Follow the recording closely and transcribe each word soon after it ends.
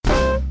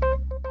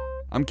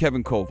I'm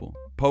Kevin Coval,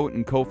 poet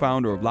and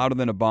co-founder of Louder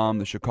Than a Bomb,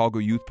 the Chicago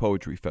Youth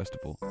Poetry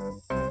Festival.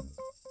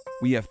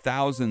 We have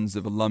thousands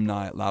of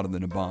alumni at Louder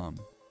Than a Bomb.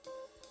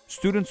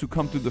 Students who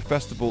come through the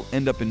festival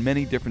end up in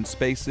many different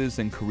spaces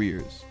and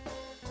careers.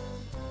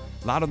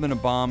 Louder Than a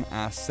Bomb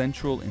asks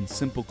central and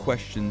simple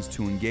questions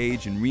to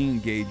engage and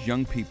re-engage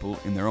young people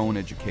in their own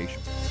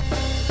education.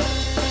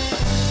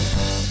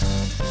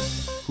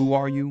 Who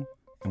are you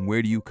and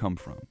where do you come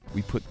from?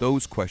 We put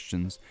those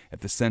questions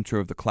at the center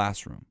of the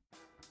classroom.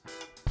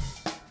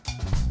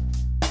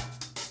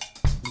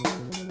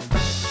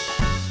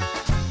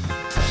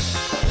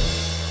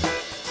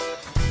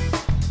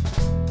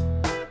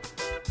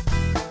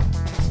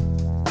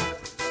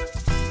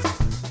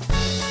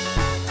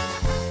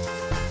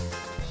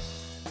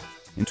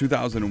 In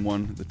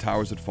 2001, the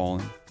towers had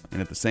fallen,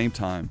 and at the same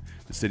time,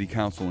 the city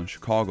council in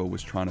Chicago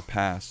was trying to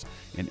pass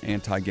an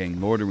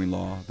anti-gang loitering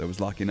law that was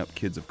locking up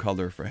kids of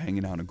color for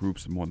hanging out in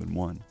groups of more than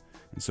one.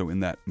 And so in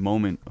that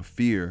moment of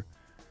fear,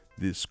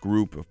 this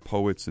group of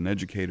poets and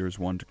educators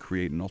wanted to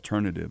create an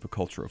alternative, a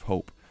culture of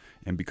hope.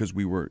 And because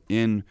we were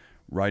in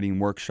writing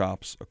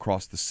workshops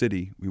across the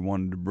city, we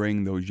wanted to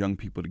bring those young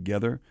people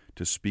together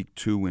to speak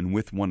to and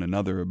with one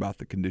another about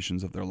the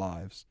conditions of their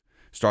lives.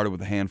 Started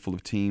with a handful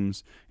of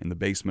teams in the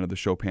basement of the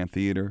Chopin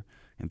Theater,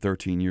 and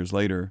 13 years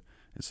later,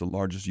 it's the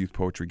largest youth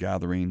poetry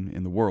gathering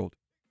in the world.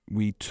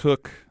 We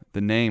took the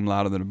name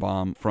Louder Than a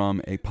Bomb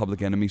from a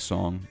Public Enemy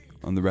song.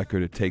 On the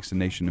record, It Takes a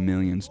Nation of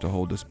Millions to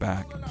Hold Us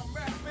Back.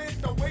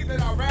 The way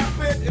that I rap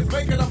it is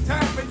making them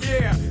tapping,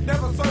 yeah.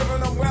 Never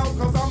serving them well,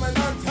 cause I'm an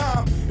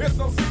untime. It's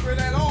no secret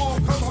at all,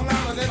 cause I'm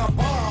louder than a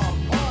bomb.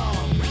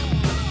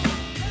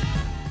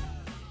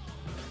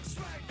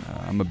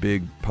 I'm a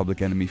big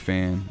Public Enemy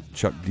fan.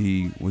 Chuck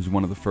D was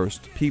one of the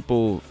first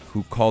people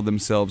who called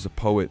themselves a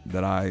poet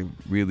that I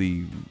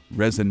really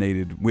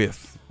resonated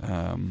with.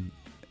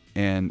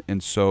 And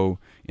so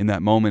in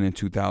that moment in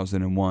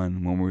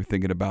 2001, when we were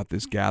thinking about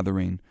this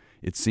gathering,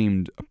 it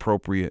seemed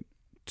appropriate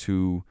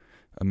to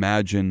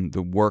imagine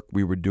the work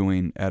we were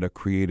doing at a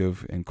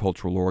creative and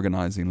cultural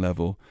organizing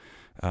level,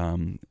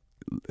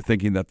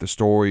 thinking that the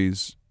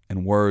stories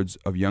and words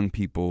of young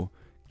people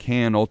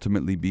can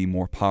ultimately be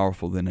more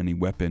powerful than any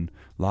weapon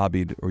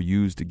lobbied or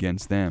used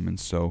against them. And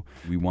so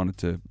we wanted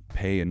to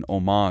pay an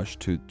homage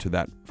to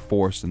that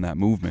force and that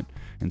movement,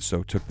 and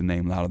so took the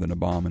name Louder Than a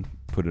Bomb and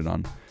put it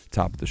on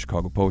top of the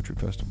Chicago Poetry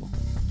Festival.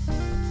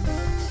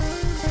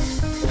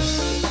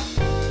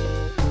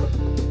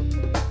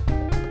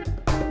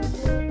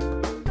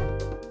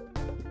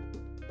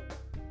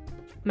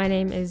 My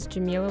name is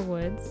Jamila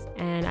Woods,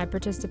 and I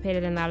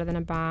participated in Louder Than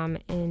a Bomb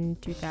in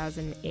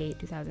 2008,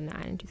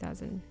 2009, and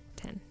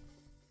 2010.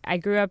 I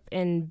grew up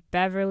in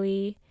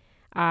Beverly,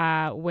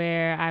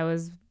 where I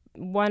was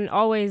one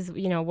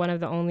of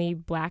the only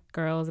black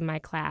girls in my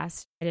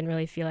class. I didn't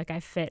really feel like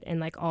I fit in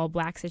like all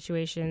black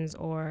situations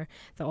or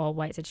the all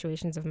white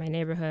situations of my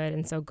neighborhood.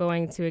 And so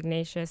going to St.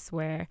 Ignatius,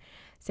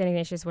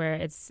 where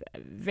it's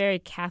very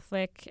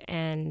Catholic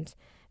and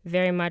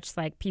very much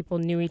like people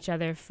knew each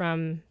other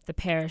from the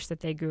parish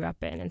that they grew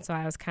up in. And so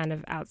I was kind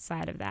of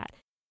outside of that.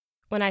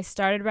 When I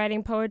started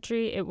writing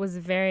poetry, it was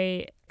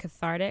very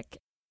cathartic.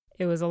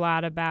 It was a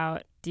lot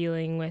about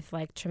dealing with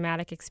like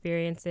traumatic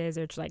experiences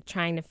or like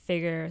trying to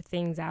figure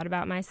things out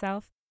about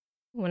myself.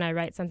 When I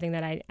write something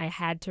that I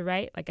had to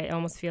write, like it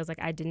almost feels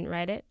like I didn't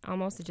write it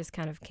almost. It just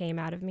kind of came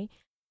out of me.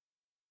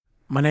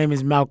 My name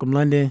is Malcolm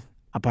London.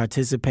 I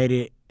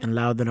participated in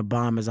Louder Than a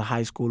Bomb as a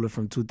high schooler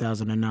from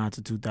 2009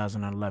 to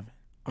 2011.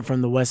 I'm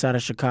from the west side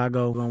of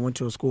Chicago. I went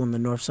to a school in the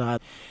north side,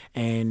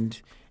 and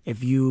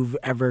if you've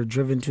ever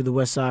driven to the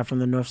west side from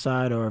the north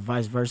side or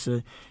vice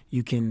versa,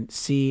 you can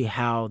see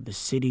how the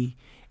city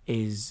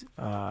is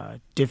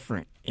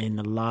different in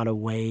a lot of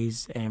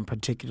ways, and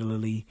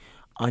particularly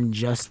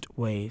unjust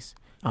ways.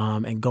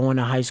 And going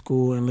to high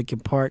school in Lincoln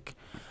Park,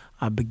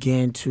 I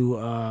began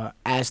to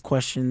ask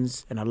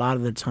questions, and a lot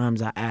of the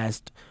times I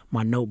asked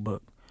my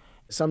notebook.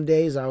 Some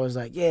days I was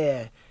like,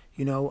 I'm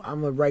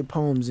going to write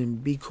poems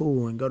and be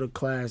cool and go to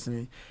class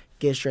and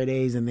get straight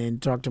A's and then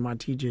talk to my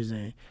teachers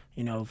and,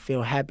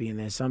 feel happy. And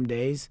then some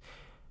days,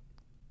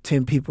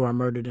 10 people are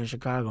murdered in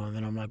Chicago. And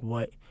then I'm like,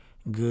 what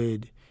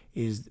good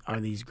are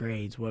these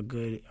grades? What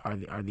good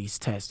are these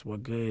tests?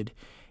 What good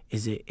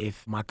is it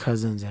if my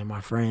cousins and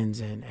my friends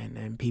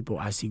and people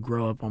I see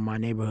grow up on my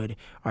neighborhood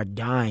are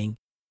dying?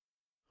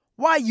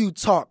 Why you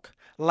talk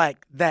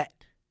like that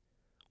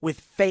with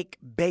fake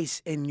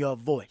bass in your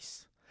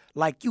voice?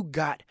 Like you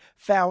got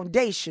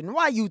foundation.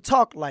 Why you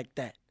talk like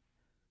that?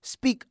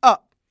 Speak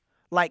up.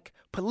 Like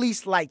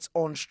police lights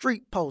on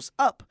street posts,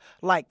 up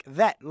like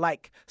that,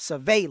 like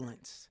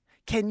surveillance.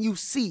 Can you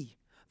see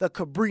the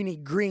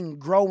Cabrini green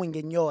growing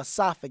in your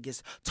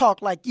esophagus?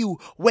 Talk like you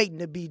waiting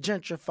to be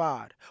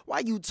gentrified. Why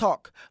you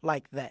talk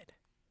like that?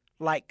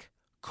 Like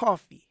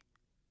coffee,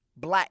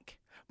 black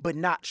but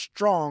not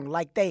strong,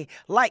 like they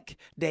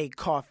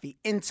coffee,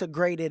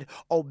 integrated,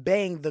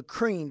 obeying the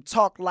cream,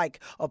 talk like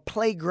a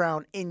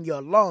playground in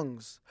your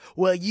lungs,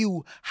 where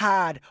you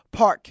hide,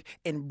 park,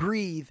 and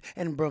breathe,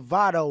 and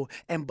bravado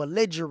and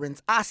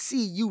belligerence. I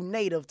see you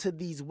native to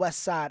these West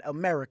Side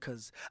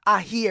Americas.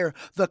 I hear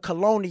the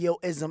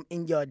colonialism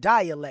in your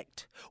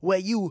dialect, where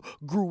you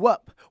grew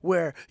up,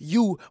 where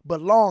you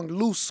belong.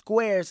 Loose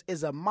squares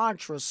is a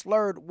mantra,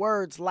 slurred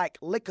words like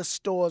liquor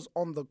stores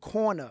on the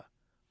corner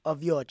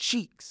of your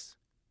cheeks.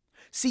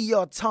 See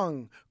your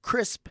tongue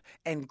crisp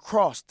and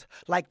crossed,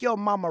 like your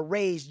mama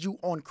raised you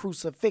on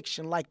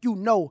crucifixion, like you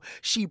know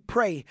she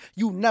pray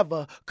you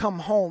never come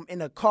home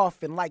in a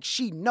coffin, like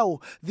she know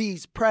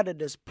these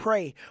predators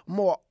prey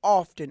more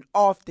often.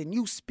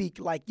 You speak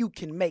like you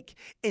can make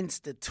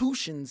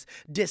institutions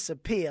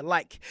disappear,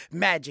 like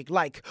magic,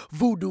 like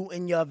voodoo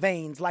in your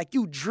veins, like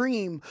you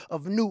dream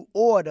of New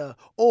Order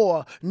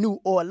or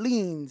New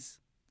Orleans.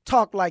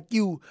 Talk like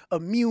you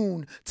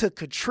immune to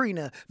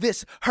Katrina,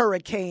 this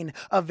hurricane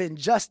of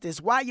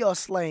injustice. Why your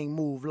slang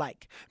move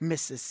like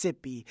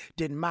Mississippi,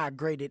 then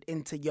migrated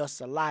into your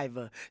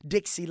saliva.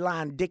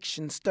 Dixieline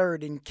diction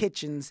stirred in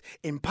kitchens,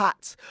 in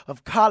pots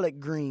of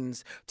collard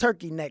greens,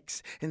 turkey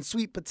necks, and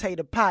sweet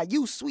potato pie.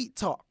 You sweet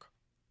talk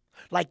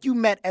like you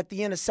met at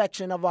the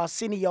intersection of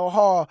Arsenio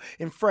Hall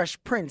and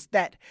Fresh Prince,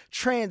 that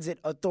transit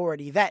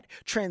authority, that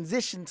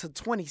transition to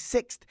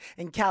 26th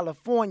in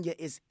California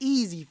is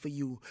easy for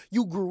you.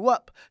 You grew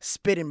up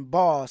spitting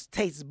bars,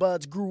 taste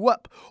buds grew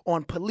up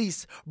on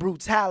police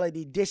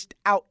brutality, dished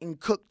out in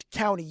Cook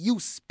County.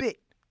 You spit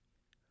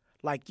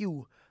like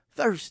you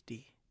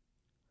thirsty,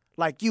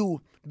 like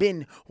you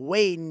been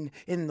wading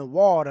in the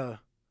water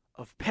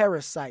of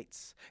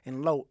parasites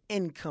and low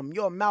income.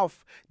 Your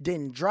mouth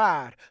then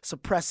dried,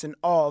 suppressing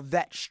all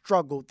that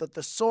struggle. The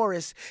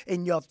thesaurus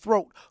in your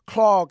throat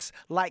clogs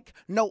like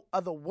no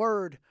other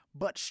word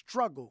but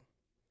struggle.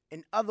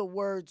 In other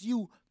words,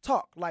 you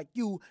talk like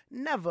you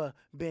never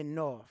been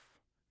north,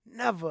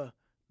 never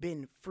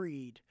been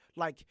freed,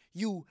 like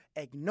you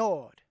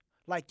ignored,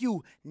 like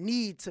you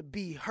need to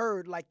be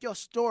heard, like your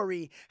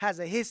story has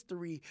a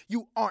history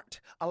you aren't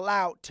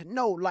allowed to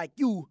know, like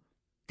you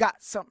got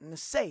something to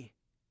say.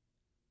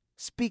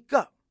 Speak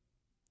up.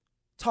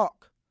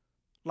 Talk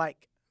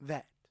like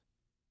that.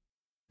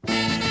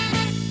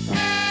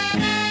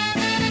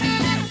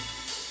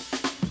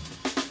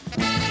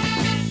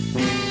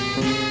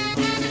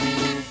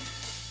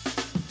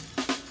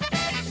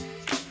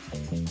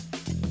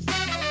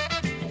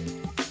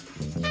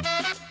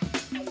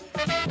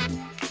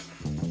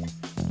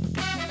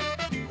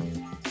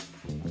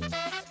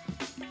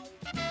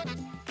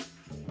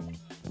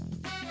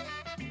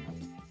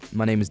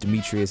 My name is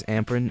Demetrius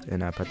Amparan,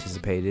 and I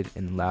participated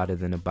in Louder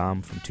Than a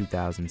Bomb from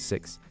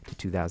 2006 to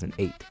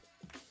 2008.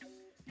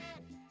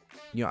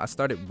 You know, I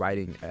started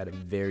writing at a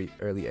very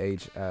early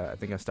age. I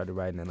think I started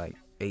writing at like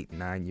 8,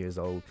 9 years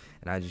old,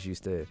 and I just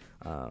used to,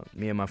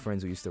 me and my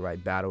friends, we used to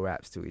write battle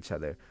raps to each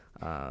other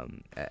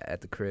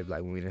at the crib,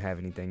 like when we didn't have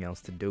anything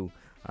else to do.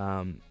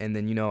 And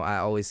then, you know, I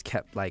always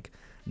kept like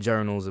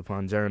journals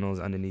upon journals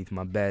underneath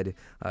my bed,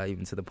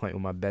 even to the point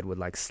where my bed would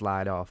like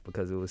slide off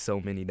because there was so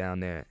many down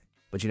there.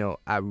 But, you know,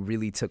 I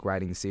really took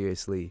writing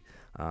seriously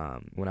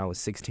when I was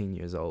 16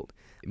 years old.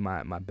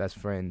 My best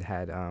friend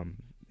had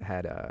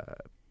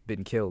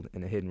been killed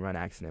in a hit-and-run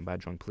accident by a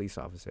drunk police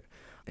officer.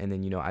 And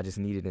then, you know, I just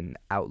needed an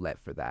outlet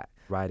for that.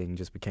 Writing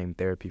just became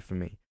therapy for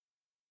me.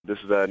 This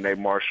is Nate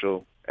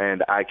Marshall,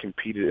 and I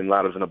competed in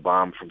Louder Than a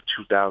Bomb from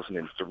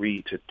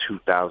 2003 to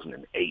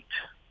 2008.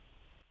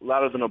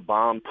 Louder Than a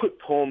Bomb put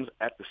poems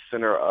at the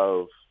center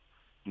of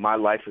my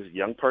life as a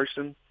young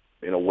person,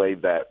 in a way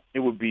that it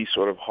would be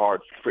sort of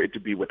hard for it to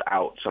be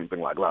without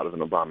something like Louder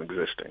Than a Bomb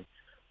existing.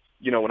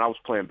 You know, when I was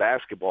playing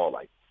basketball,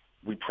 like,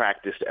 we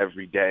practiced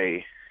every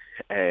day,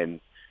 and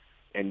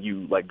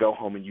you, like, go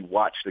home and you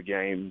watch the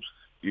games,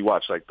 you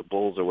watch, like, the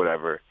Bulls or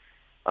whatever,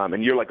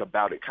 and you're, like,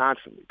 about it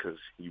constantly because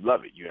you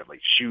love it. You have,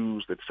 like,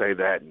 shoes that say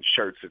that and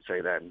shirts that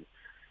say that,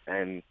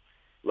 and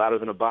Louder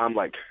Than a Bomb,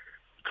 like,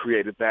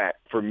 created that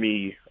for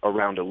me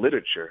around the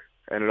literature,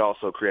 and it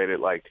also created,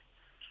 like,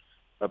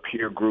 a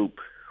peer group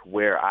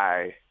where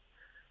I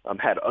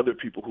had other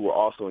people who were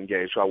also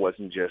engaged, so I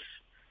wasn't just,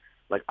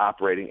 like,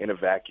 operating in a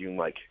vacuum,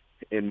 like,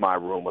 in my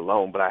room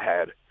alone, but I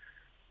had,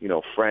 you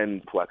know,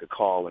 friends who I could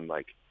call and,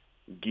 like,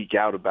 geek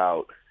out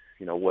about,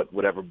 you know,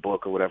 whatever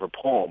book or whatever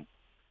poem.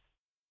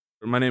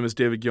 My name is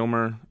David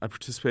Gilmer. I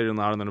participated in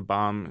Louder Than a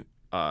Bomb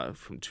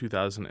from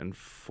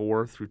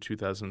 2004 through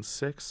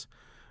 2006.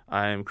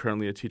 I am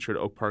currently a teacher at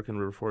Oak Park and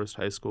River Forest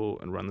High School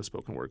and run the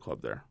spoken word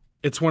club there.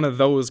 It's one of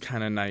those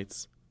kind of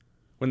nights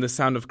when the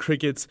sound of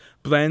crickets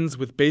blends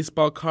with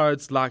baseball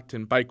cards locked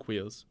in bike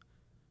wheels.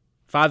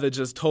 Father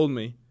just told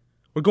me,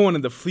 we're going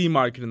to the flea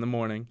market in the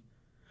morning.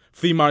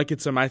 Flea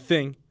markets are my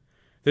thing.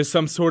 There's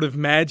some sort of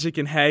magic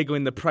in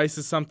haggling the price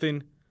of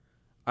something.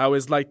 I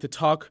always like to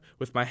talk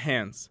with my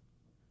hands.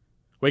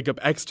 Wake up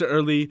extra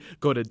early,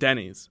 go to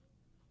Denny's.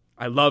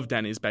 I loved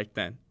Denny's back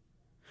then.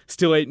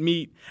 Still ate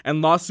meat,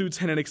 and lawsuits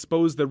hadn't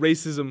exposed the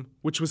racism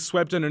which was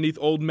swept underneath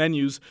old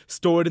menus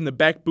stored in the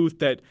back booth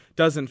that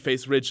doesn't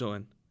face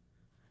Ridgeland.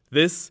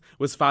 This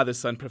was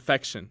father-son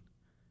perfection.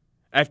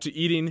 After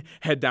eating,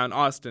 head down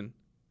Austin.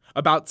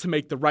 About to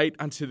make the right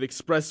onto the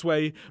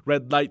expressway,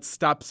 red light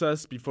stops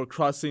us before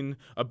crossing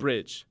a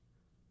bridge.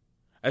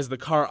 As the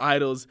car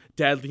idles,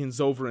 Dad leans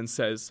over and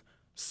says,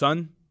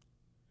 "Son,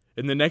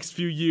 in the next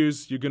few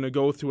years, you're going to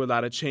go through a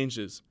lot of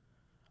changes,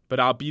 but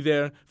I'll be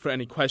there for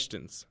any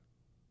questions."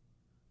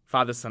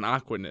 Father-son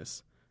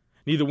awkwardness.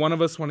 Neither one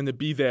of us wanting to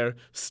be there,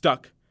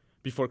 stuck,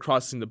 before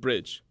crossing the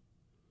bridge.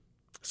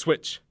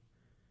 Switch.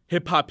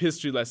 Hip-hop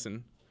history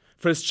lesson.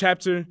 First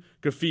chapter,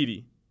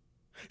 graffiti.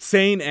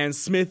 Sane and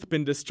Smith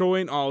been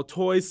destroying all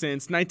toys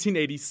since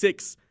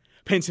 1986.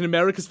 Painting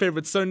America's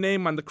favorite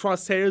surname on the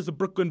crosshairs of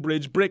Brooklyn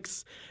Bridge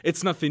bricks.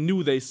 It's nothing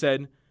new, they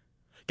said.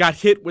 Got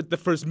hit with the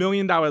first $1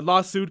 million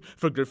lawsuit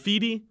for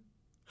graffiti.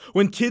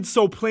 When kids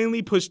so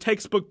plainly push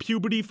textbook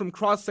puberty from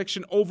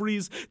cross-section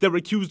ovaries, they're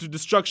accused of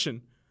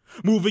destruction.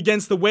 Move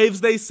against the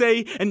waves, they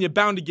say, and you're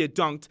bound to get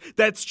dunked.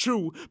 That's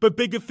true, but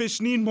bigger fish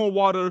need more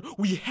water.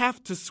 We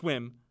have to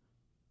swim.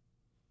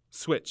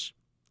 Switch.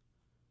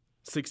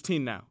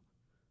 16 now.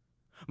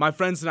 My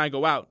friends and I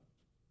go out.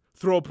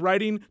 Throw up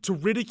writing to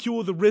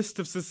ridicule the rest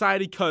of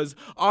society cause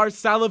our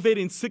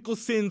salivating sickle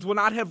sins will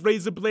not have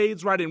razor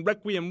blades writing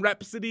requiem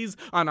rhapsodies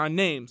on our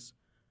names.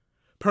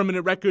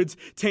 Permanent records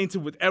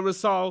tainted with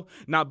aerosol,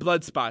 not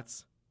blood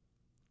spots.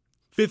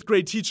 5th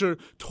grade teacher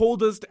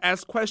told us to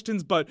ask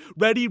questions, but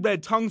ready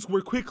red tongues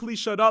were quickly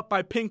shut up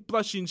by pink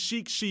blushing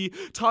chic. She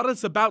taught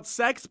us about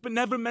sex, but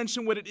never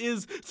mentioned what it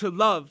is to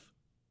love.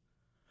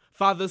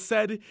 Father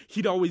said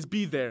he'd always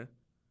be there.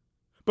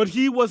 But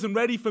he wasn't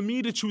ready for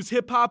me to choose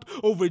hip-hop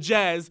over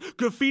jazz,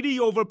 graffiti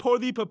over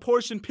poorly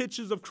proportioned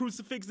pictures of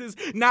crucifixes.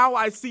 Now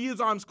I see his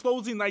arms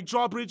closing like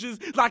drawbridges,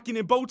 locking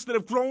in boats that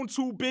have grown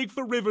too big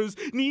for rivers,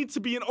 need to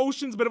be in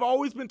oceans but have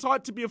always been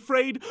taught to be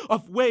afraid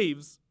of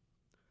waves.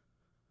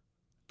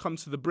 Come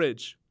to the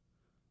bridge.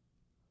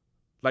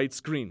 Lights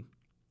green.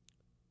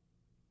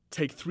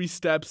 Take 3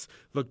 steps,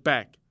 look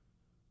back.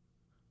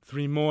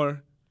 3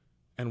 more,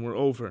 and we're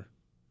over.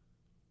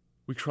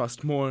 We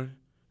crossed more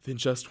than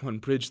just one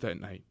bridge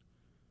that night.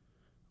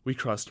 We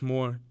crossed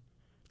more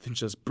than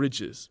just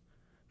bridges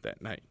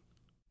that night.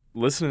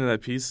 Listening to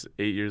that piece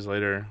 8 years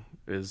later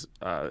is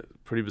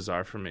pretty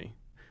bizarre for me.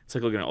 It's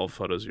like looking at old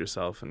photos of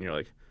yourself and you're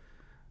like,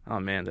 oh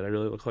man, did I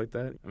really look like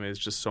that? I mean, it's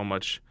just so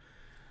much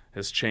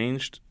has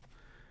changed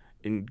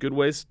in good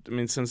ways, I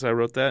mean, since I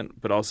wrote that,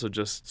 but also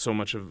just so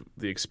much of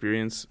the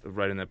experience of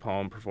writing that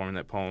poem, performing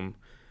that poem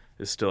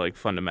is still like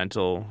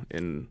fundamental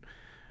in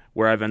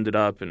where I've ended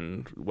up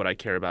and what I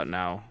care about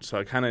now. So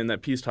I kind of in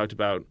that piece talked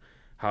about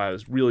how I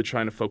was really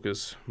trying to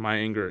focus my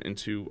anger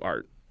into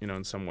art, you know,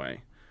 in some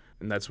way.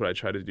 And that's what I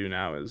try to do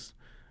now as,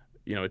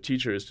 you know, a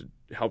teacher is to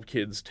help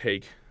kids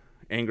take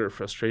anger,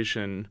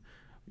 frustration,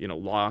 you know,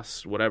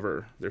 loss,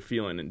 whatever they're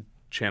feeling and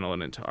channel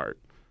it into art.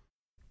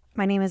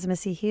 My name is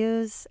Missy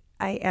Hughes.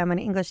 I am an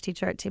English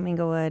teacher at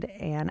Tanglewood,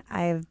 and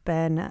I've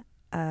been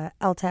a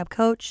LTAB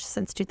coach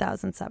since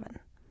 2007.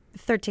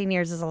 13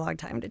 years is a long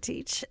time to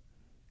teach.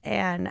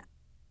 And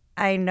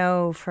I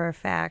know for a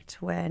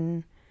fact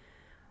when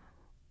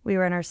we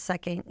were in our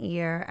second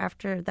year,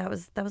 after that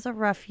was a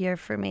rough year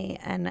for me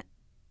and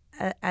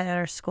at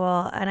our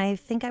school, and I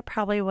think I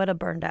probably would have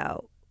burned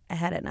out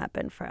had it not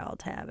been for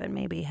LTAB and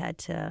maybe had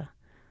to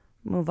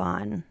move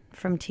on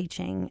from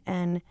teaching.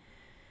 And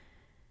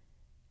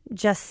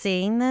just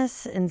seeing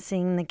this and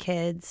seeing the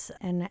kids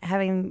and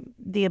having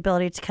the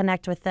ability to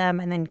connect with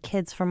them and then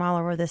kids from all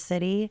over the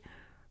city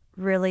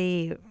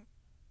really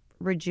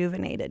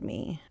rejuvenated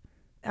me.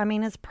 I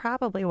mean, it's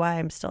probably why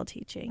I'm still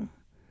teaching.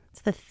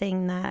 It's the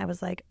thing that I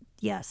was like,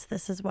 yes,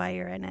 this is why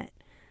you're in it.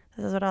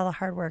 This is what all the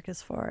hard work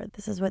is for.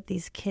 This is what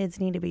these kids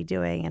need to be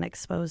doing and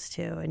exposed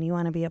to, and you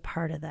want to be a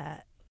part of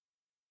that.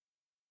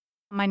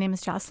 My name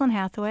is Jocelyn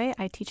Hathaway.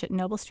 I teach at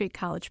Noble Street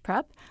College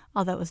Prep,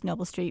 although it was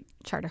Noble Street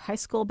Charter High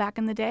School back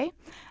in the day.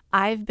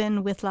 I've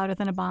been with Louder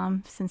Than a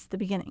Bomb since the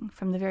beginning,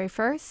 from the very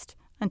first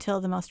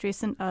until the most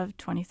recent of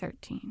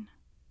 2013.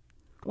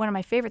 One of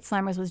my favorite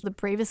slammers was the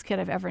bravest kid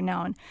I've ever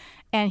known.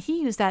 And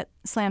he used that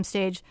slam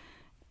stage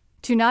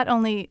to not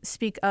only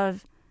speak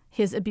of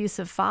his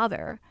abusive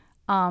father,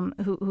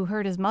 who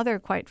hurt his mother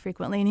quite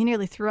frequently, and he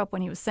nearly threw up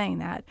when he was saying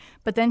that,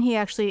 but then he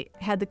actually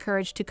had the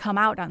courage to come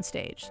out on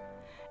stage.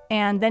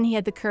 And then he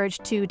had the courage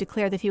to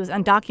declare that he was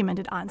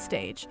undocumented on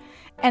stage.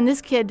 And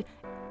this kid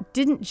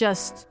didn't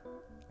just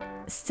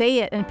say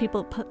it and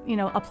people,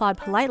 applaud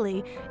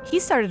politely. He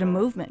started a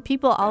movement.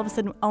 People all of a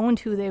sudden owned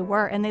who they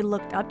were and they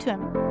looked up to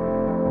him.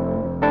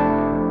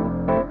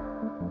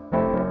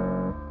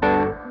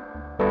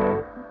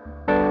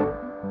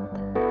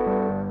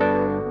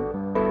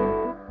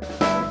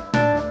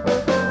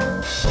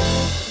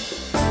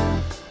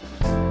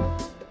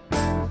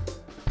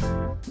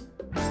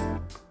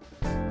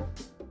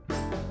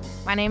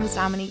 My name is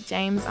Dominique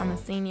James. I'm a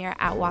senior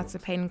at Walter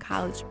Payton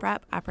College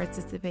Prep. I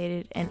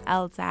participated in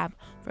LTAB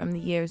from the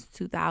years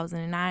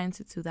 2009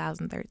 to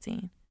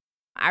 2013.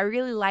 I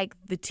really like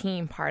the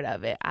team part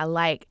of it. I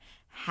like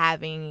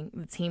having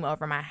the team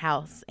over my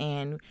house,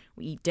 and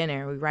we eat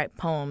dinner, we write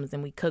poems,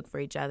 and we cook for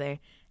each other.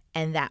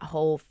 And that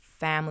whole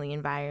family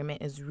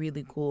environment is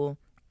really cool.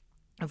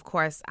 Of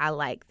course, I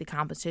like the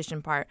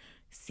competition part,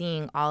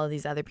 seeing all of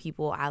these other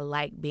people. I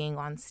like being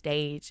on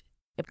stage.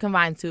 It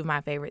combines two of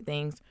my favorite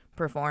things,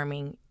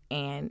 performing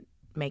and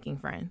making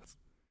friends.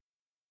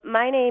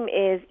 My name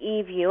is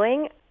Eve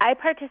Ewing. I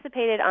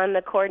participated on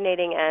the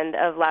coordinating end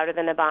of Louder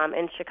Than a Bomb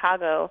in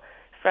Chicago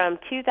from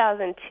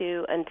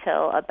 2002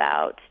 until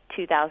about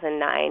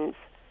 2009.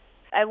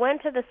 I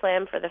went to the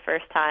Slam for the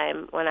first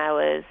time when I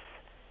was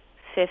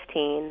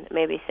 15,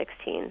 maybe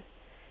 16,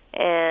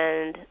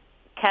 and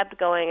kept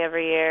going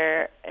every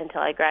year until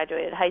I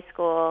graduated high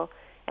school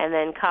and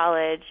then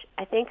college.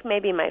 I think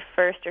maybe my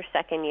first or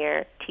second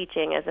year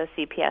teaching as a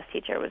CPS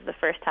teacher was the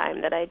first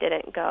time that I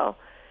didn't go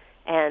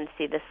and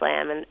see the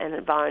Slam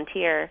and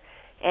volunteer.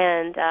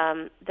 And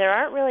there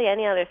aren't really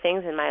any other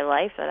things in my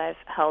life that I've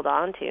held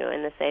on to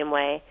in the same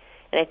way.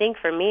 And I think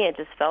for me, it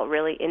just felt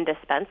really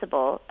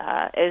indispensable.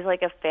 It was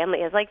like a family.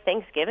 It was like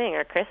Thanksgiving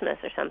or Christmas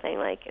or something.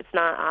 Like, it's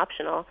not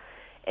optional.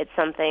 It's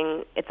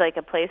something. It's like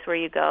a place where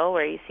you go,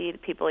 where you see the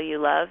people you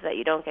love that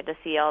you don't get to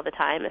see all the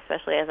time.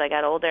 Especially as I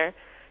got older,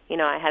 you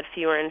know, I had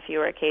fewer and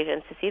fewer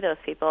occasions to see those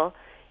people,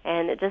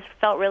 and it just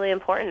felt really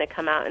important to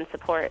come out and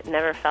support. It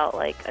never felt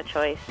like a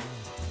choice.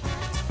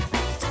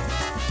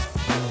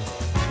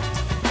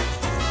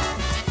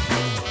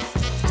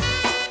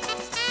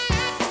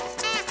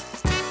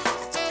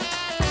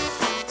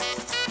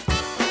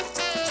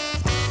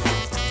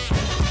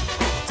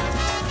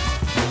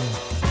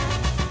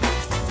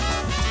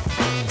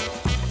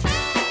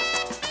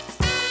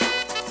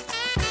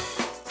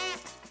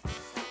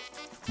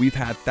 We've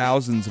had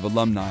thousands of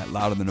alumni at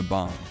Louder Than a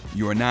Bomb.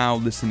 You are now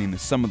listening to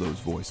some of those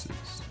voices.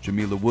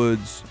 Jamila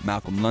Woods,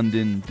 Malcolm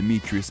London,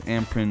 Demetrius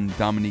Amparan,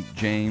 Dominique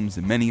James,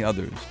 and many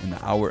others in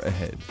the hour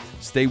ahead.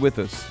 Stay with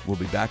us. We'll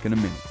be back in a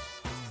minute.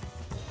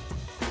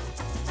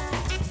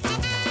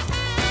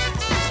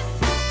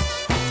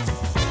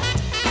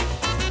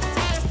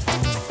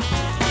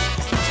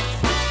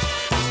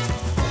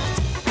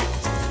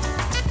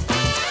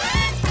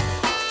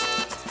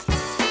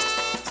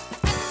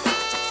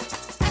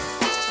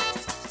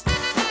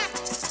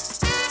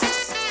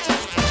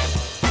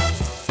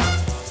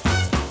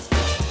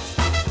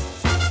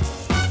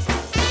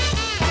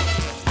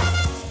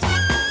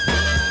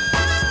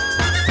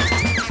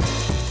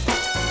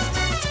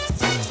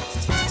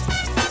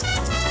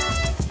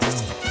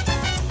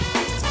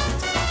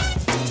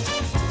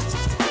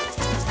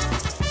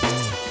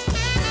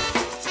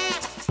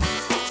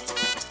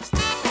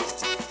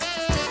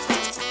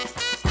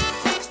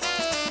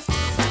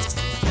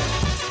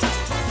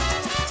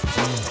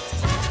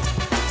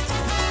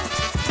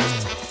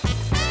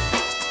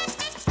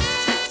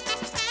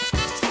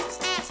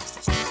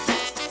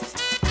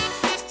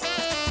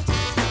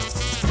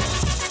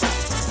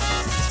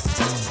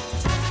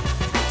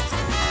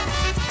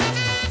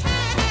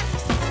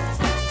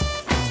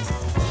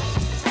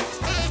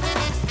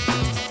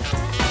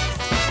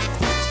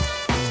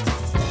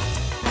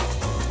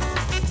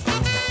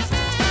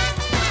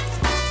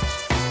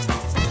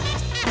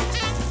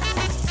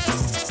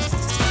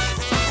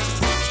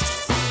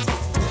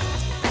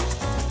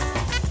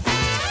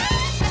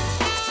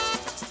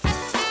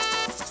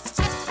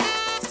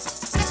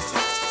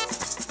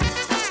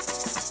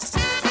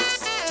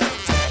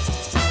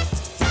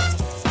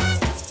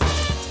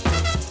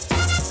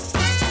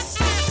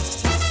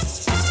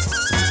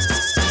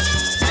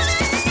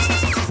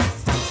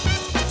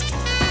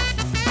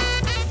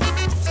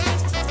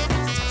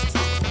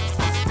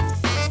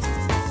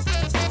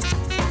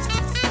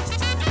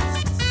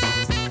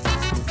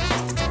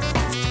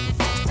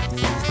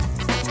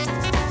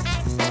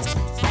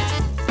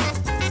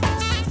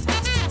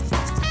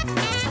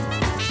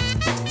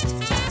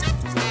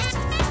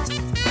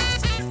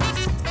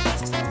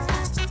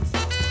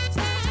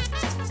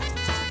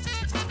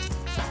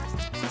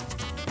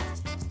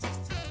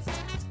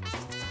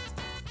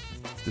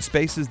 The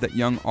spaces that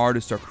young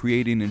artists are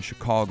creating in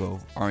Chicago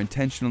are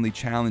intentionally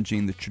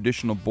challenging the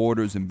traditional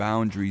borders and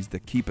boundaries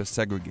that keep us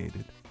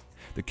segregated.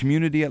 The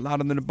community at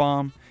Louder Than a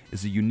Bomb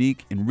is a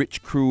unique and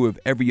rich crew of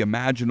every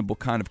imaginable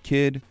kind of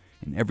kid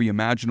and every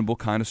imaginable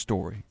kind of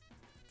story.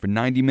 For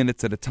 90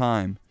 minutes at a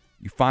time,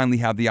 you finally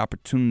have the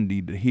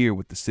opportunity to hear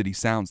what the city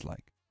sounds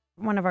like.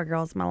 One of our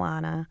girls,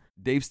 Milana.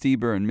 Dave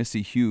Stieber and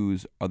Missy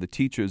Hughes are the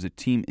teachers at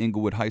Team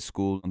Inglewood High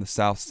School on the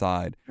South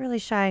Side. Really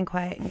shy and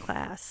quiet in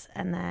class.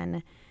 And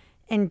then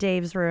in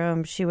Dave's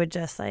room, she would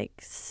just like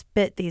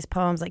spit these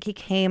poems. Like, he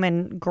came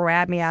and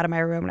grabbed me out of my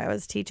room when I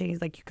was teaching.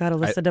 He's like, you got to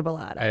listen to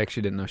Ballada. I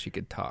actually didn't know she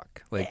could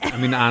talk. Like, I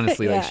mean,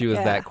 honestly, Yeah, like she was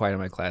yeah. that quiet in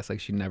my class. Like,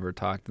 she never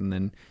talked. And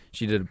then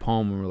she did a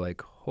poem and we're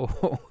like,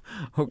 oh,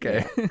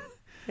 okay.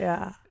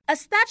 Yeah. A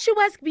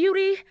statuesque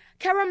beauty,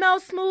 caramel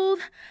smooth,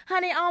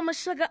 honey almond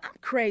sugar, I'm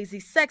crazy,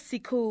 sexy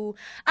cool.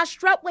 I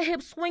strut with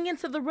hips swinging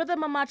to the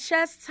rhythm of my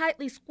chest,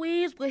 tightly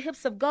squeezed with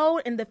hips of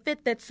gold in the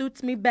fit that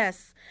suits me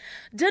best.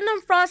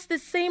 Denim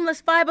frosted,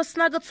 seamless fiber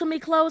snuggle to me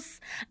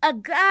close, a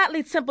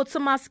godly temple to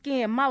my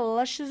skin, my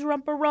luscious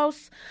rumper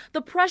roast,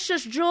 the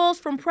precious jewels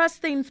from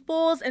pristine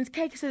spools and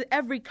cakes at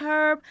every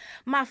curve,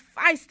 my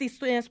feisty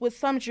stance with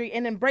symmetry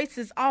and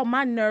embraces all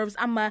my nerves.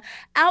 I'm a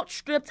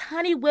outstripped,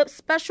 honey-whipped,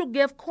 special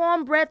gift,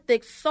 cornbread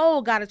thick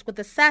soul goddess with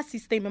a sassy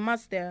steam in my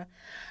stare.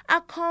 I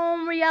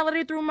comb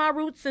reality through my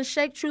roots and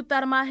shake truth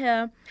out of my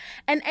hair.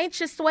 An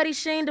ancient sweaty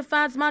sheen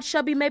defines my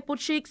chubby maple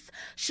cheeks,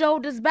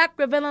 shoulders back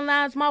revealing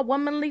lines my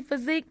womanly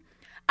physique.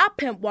 I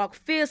pimp walk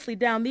fiercely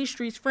down these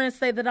streets. Friends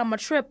say that I'm a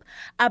trip.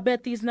 I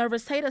bet these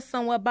nervous haters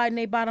somewhere biting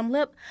their bottom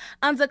lip.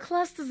 Under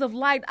clusters of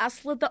light, I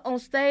slither on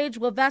stage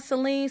with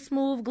Vaseline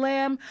smooth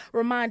glam,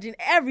 reminding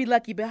every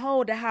lucky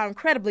beholder how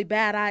incredibly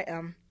bad I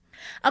am.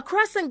 A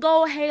crescent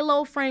gold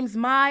halo frames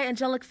my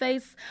angelic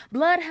face.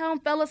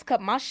 Bloodhound fellas cut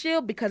my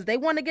shield because they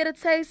want to get a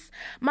taste.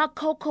 My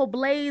cocoa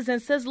blaze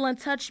and sizzling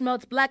touch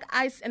melts black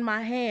ice in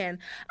my hand.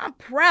 I'm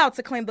proud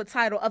to claim the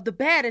title of the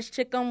baddest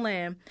chick on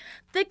land.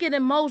 Thicker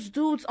than most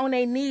dudes on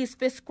their knees,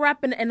 fist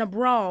scrapping in a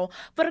brawl.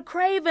 For the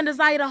craving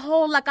desire to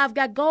hold like I've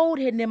got gold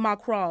hidden in my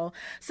crawl.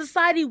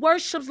 Society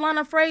worships line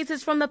of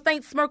phrases from the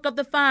faint smirk of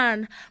the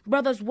fine.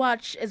 Brothers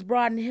watch as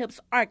broadened hips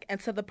arc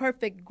into the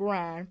perfect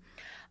grind.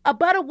 A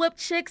butter whipped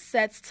chick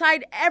sets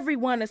tight,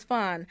 everyone is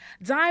fine.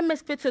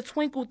 Diamonds fit to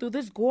twinkle through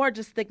this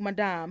gorgeous thick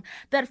madame.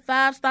 That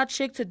 5-star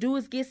chick to do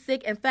is get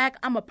sick. In fact,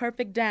 I'm a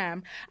perfect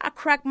dime. I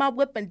crack my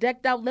whip and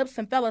decked out lips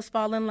and fellas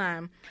fall in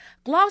line.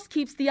 Gloss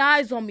keeps the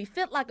eyes on me,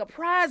 fit like a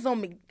prize on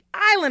me.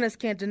 Islanders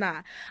can't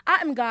deny. I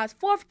am God's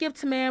fourth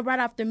gift to man right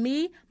after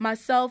me,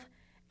 myself,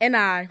 and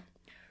I.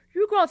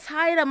 You grow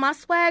tired of my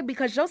swag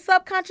because your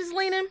subconscious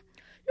leaning?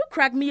 You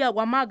crack me up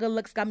while my good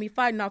looks got me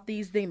fighting off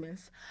these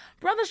demons.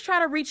 Brothers try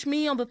to reach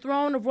me on the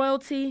throne of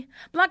royalty.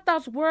 Black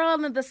thoughts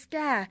whirl in the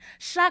sky.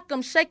 Shock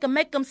 'em, shake 'em,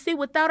 make 'em see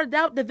without a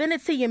doubt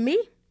divinity in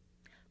me.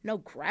 No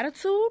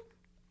gratitude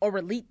or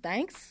elite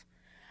thanks?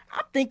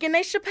 I'm thinking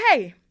they should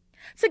pay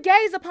to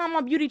gaze upon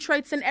my beauty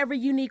traits in every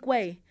unique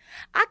way.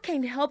 I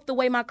can't help the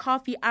way my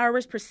coffee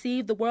iris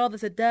perceive the world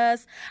as it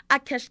does. I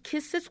catch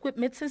kisses with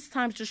mittens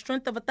times the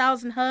strength of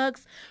 1,000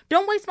 hugs.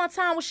 Don't waste my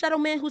time with shadow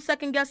men who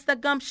second-guess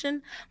that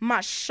gumption.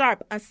 My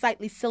sharp,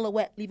 unsightly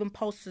silhouette leaving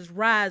pulses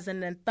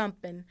rising and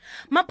thumping.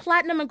 My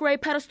platinum and gray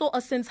pedestal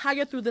ascends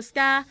higher through the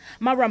sky.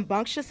 My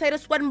rambunctious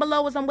haters sweating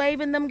below as I'm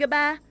waving them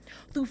goodbye.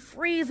 Through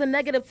freeze and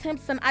negative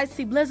temps and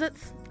icy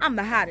blizzards, I'm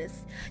the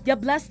hottest. Your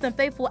blessed and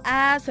faithful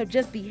eyes have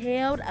just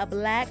beheld a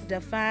black,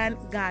 defined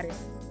goddess.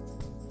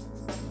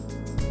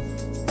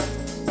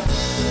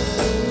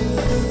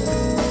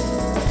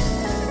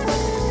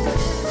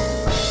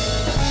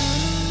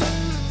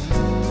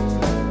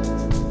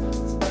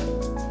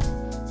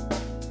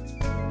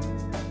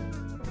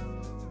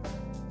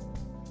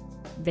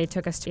 They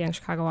took us to Young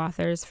Chicago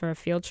Authors for a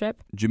field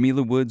trip.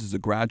 Jamila Woods is a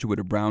graduate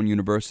of Brown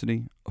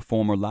University, a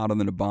former Louder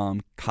Than a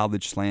Bomb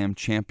College Slam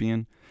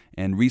champion,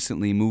 and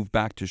recently moved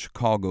back to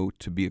Chicago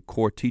to be a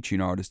core teaching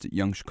artist at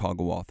Young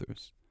Chicago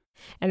Authors.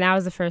 And that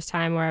was the first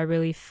time where I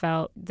really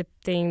felt the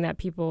thing that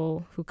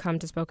people who come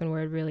to spoken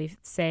word really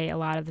say a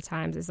lot of the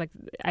times is like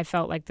I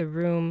felt like the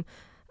room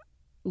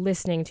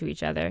listening to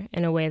each other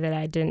in a way that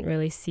I didn't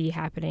really see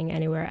happening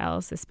anywhere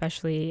else,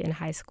 especially in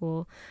high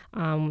school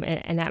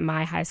and at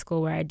my high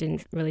school where I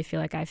didn't really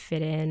feel like I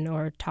fit in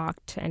or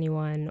talked to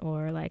anyone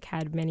or like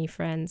had many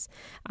friends.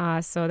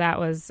 So that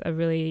was a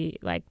really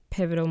like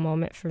pivotal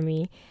moment for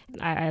me.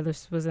 I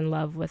just was in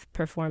love with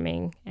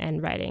performing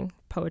and writing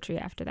poetry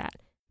after that.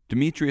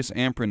 Demetrius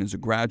Amparan is a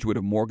graduate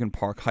of Morgan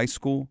Park High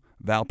School,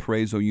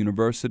 Valparaiso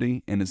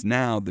University, and is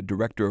now the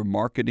Director of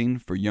Marketing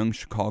for Young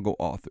Chicago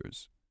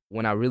Authors.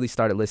 When I really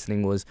started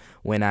listening was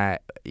when I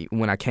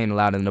came to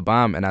Louder Than a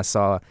Bomb and I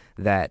saw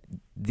that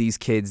these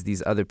kids,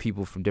 these other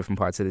people from different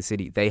parts of the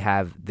city, they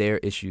have their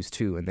issues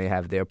too and they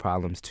have their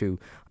problems too,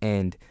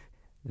 and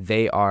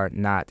they're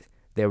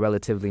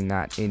relatively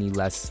not any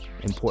less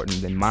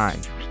important than mine.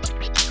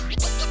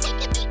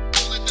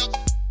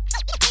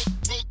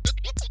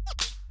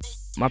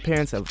 My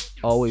parents have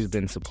always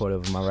been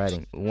supportive of my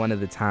writing. One of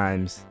the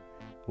times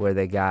where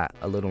they got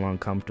a little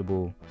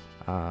uncomfortable,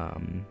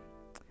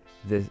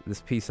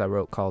 this piece I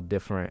wrote called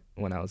Different,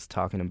 when I was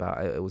talking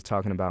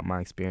about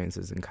my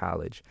experiences in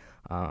college.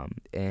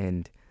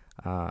 And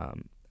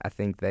I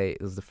think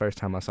it was the first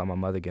time I saw my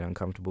mother get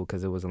uncomfortable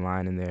because there was a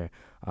line in there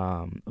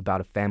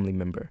about a family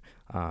member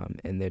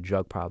and their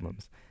drug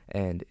problems.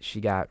 And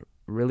she got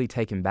really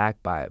taken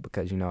back by it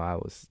because, I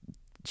was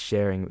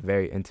sharing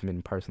very intimate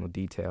and personal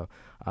detail.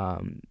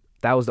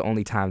 That was the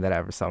only time that I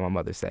ever saw my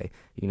mother say,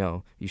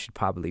 you should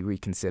probably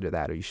reconsider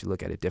that or you should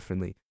look at it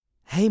differently.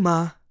 Hey,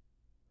 Ma.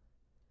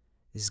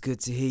 It's good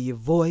to hear your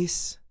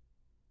voice.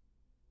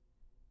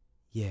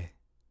 Yeah,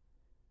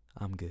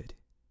 I'm good.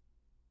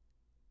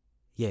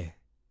 Yeah,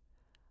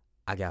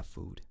 I got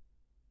food.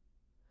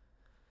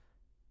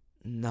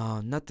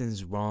 No,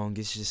 nothing's wrong.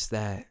 It's just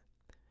that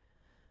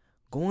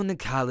Going to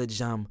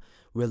college, I'm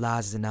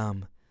realizing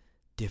I'm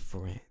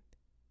different.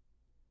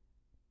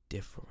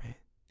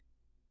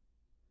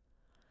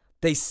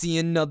 They see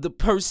another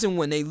person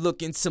when they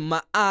look into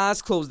my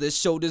eyes, close their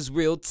shoulders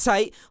real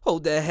tight,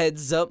 hold their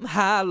heads up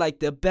high like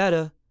they're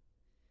better,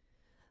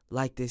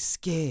 like they're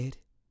scared,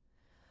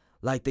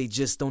 like they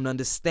just don't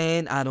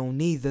understand. I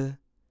don't either,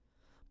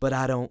 but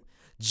I don't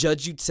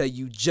judge you till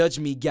you judge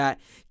me. Got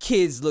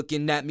kids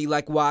looking at me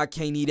like why I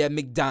can't eat at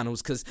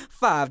McDonald's, cause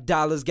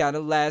 $5 gotta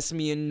last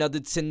me another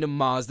 10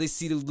 tomorrows. They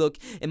see the look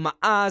in my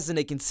eyes and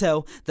they can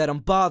tell that I'm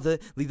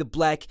bothered. Leave the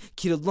black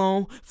kid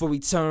alone for we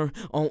turn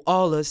on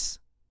all us.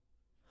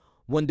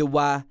 Wonder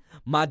why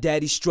my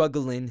daddy's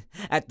struggling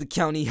at the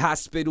county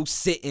hospital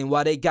sitting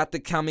while they got the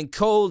common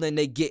cold and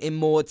they getting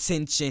more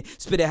attention.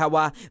 Spit it how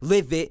I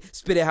live it,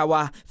 spit it how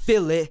I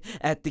feel it.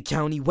 At the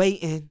county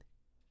waiting,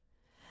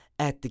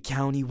 at the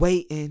county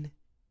waiting.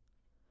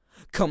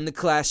 Come to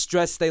class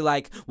stressed, they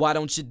like, why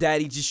don't your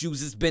daddy just use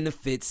his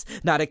benefits?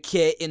 Not a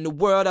care in the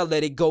world, I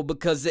let it go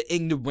because of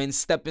ignorance.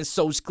 Stepping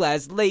social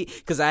class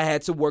late, cause I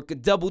had to work a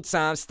double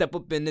time. Step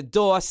up in the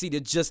door, I see the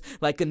just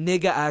like a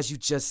nigga eyes. You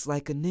just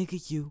like a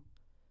nigga, you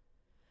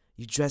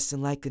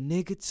dressing like a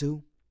nigga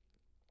too.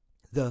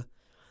 The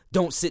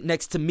don't sit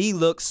next to me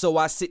look, so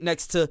I sit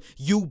next to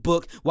you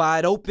book.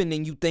 Wide open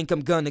and you think I'm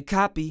gonna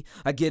copy.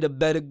 I get a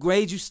better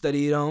grade, you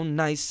studied all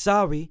night,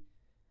 sorry.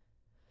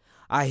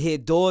 I hear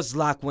doors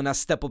lock when I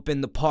step up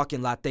in the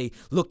parking lot. They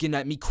looking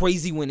at me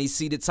crazy when they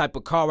see the type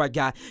of car I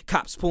got.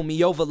 Cops pull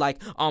me over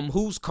like,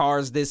 whose car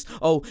is this?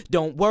 Oh,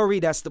 don't worry,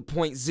 that's the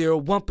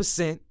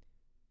 0.01%.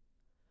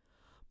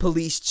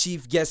 Police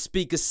chief guest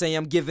speaker say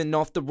I'm giving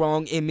off the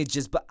wrong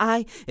images, but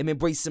I am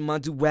embracing my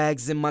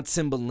do-rags and my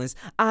Timberlands.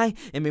 I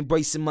am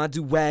embracing my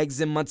do-rags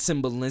and my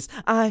Timberlands.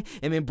 I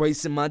am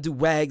embracing my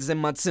do-rags and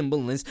my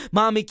Timberlands.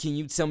 Mommy, can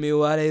you tell me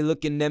why they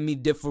looking at me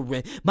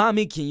different?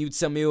 Mommy, can you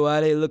tell me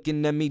why they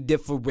looking at me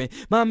different?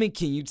 Mommy,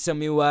 can you tell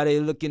me why they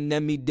looking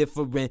at me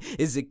different?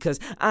 Is it cause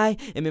I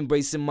am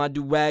embracing my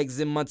do-rags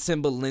and my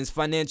Timberlands?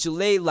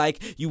 Financial aid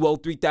like you owe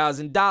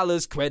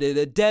 $3,000, credit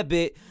or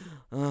debit.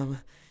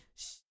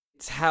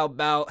 How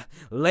about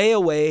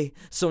layaway?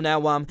 So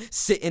now I'm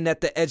sitting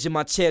at the edge of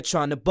my chair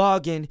trying to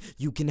bargain.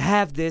 You can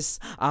have this,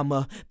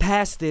 I'ma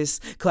pass this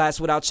class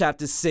without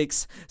chapter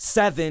 6,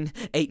 7,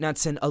 8, 9,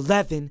 10,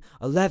 11.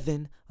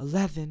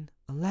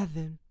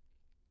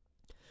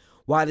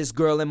 Why this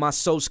girl in my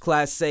social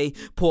class say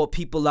poor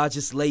people are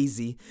just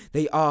lazy?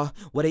 They are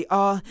what they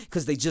are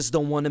cause they just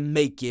don't want to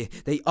make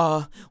it. They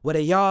are what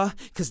they are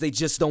cause they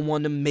just don't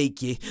want to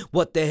make it.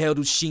 What the hell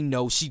does she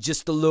know? She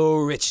just a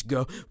little rich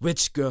girl.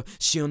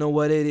 She don't know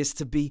what it is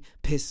to be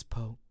piss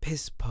po.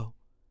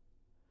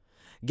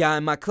 Guy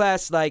in my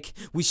class like,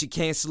 we should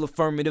cancel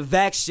affirmative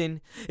action.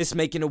 It's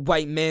making a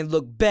white man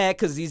look bad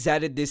cause he's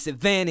at a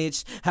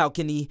disadvantage. How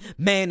can he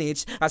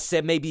manage? I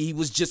said maybe he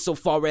was just so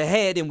far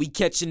ahead and we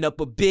catching up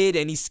a bit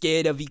and he's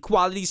scared of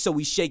equality so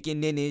he's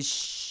shaking in his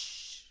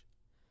shh.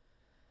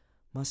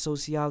 My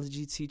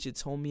sociology teacher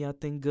told me I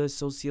think good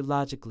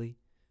sociologically.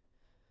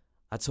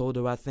 I told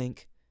her I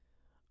think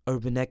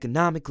urban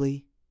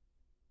economically.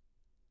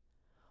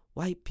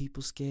 White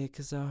people scared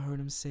cause I heard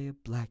him say a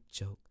black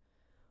joke.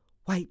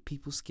 White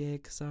people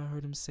scared cause I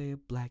heard him say a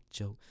black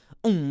joke.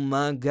 Oh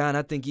my God,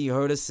 I think he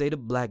heard us say the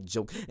black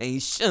joke. And he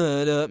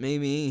shut up,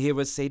 maybe he hear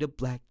us say the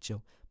black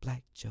joke.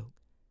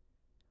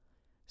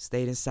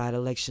 Stayed inside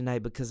election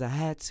night because I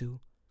had to.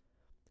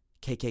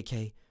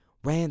 KKK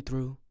ran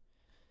through.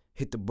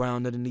 Hit the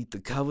brown underneath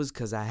the covers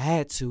cause I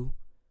had to.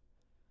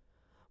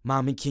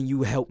 Mommy, can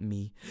you help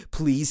me?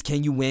 Please,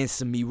 can you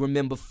answer me?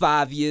 Remember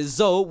 5 years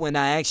old when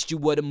I asked you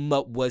what a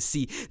mutt was?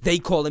 See, they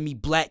calling me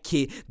black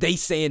kid. They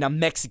saying I'm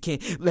Mexican.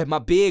 Let my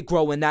beard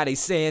grow and now they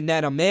saying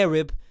that I'm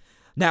Arab.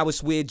 Now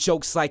it's weird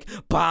jokes like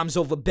bombs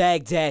over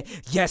Baghdad.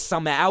 Yes,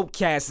 I'm an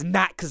outcast,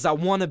 not cause I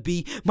wanna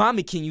be.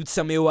 Mommy, can you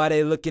tell me why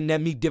they looking at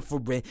me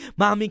different?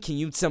 Mommy, can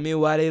you tell me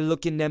why they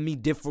looking at me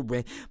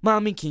different?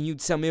 Mommy, can you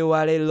tell me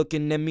why they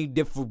looking at me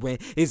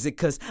different? Is it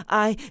cause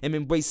I am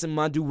embracing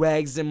my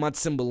do-rags and my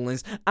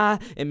Timberlands? I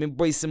am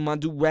embracing my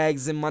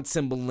do-rags and my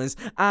Timberlands.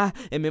 I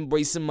am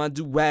embracing my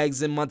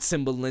do-rags and my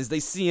Timberlands. They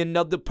see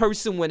another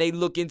person when they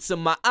look into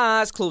my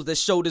eyes, close their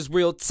shoulders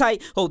real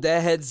tight, hold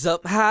their heads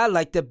up high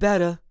like they're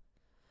better.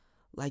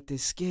 Like they're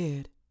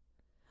scared.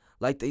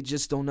 Like they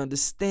just don't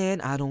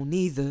understand. I don't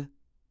either.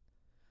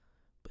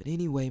 But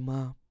anyway,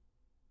 Mom,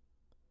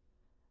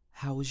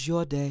 how was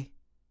your day?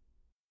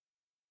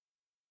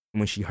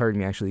 When she heard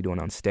me actually doing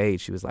it on stage,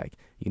 she was like,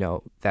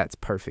 that's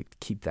perfect.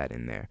 Keep that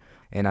in there.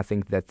 And I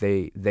think that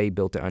they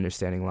built an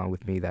understanding along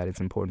with me that it's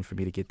important for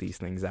me to get these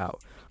things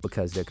out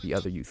because there could be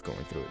other youth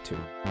going through it too.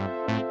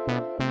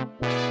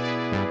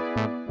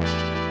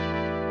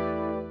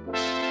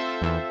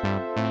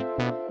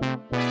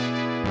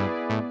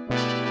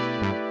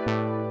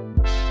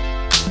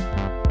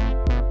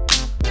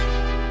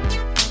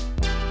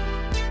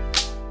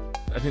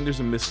 I think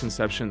there's a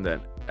misconception that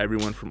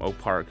everyone from Oak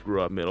Park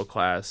grew up middle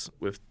class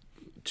with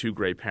two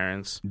great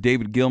parents.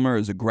 David Gilmer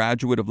is a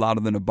graduate of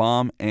Louder Than a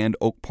Bomb and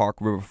Oak Park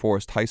River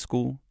Forest High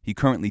School. He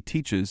currently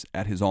teaches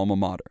at his alma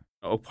mater.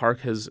 Oak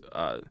Park has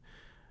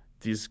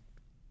these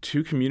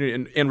two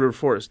communities, and River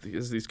Forest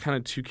is these kind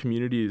of two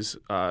communities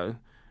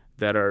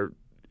that are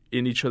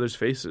in each other's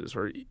faces,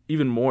 or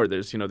even more.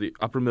 There's, the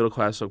upper middle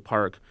class Oak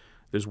Park,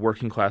 there's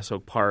working class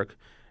Oak Park,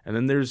 and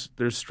then there's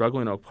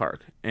struggling Oak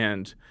Park.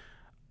 And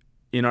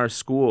in our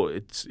school,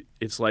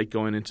 it's like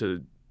going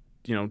into,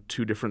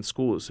 two different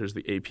schools. There's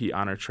the AP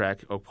honor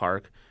track Oak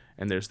Park,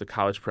 and there's the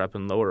college prep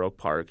and lower Oak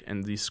Park.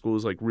 And these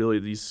schools,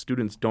 these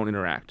students don't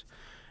interact.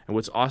 And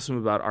what's awesome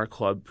about our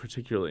club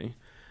particularly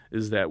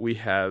is that we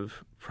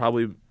have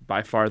probably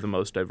by far the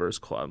most diverse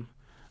club.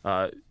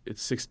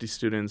 It's 60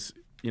 students.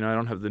 I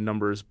don't have the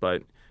numbers,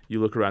 but you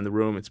look around the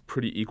room, it's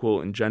pretty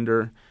equal in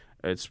gender.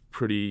 It's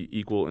pretty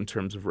equal in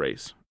terms of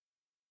race.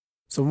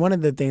 So one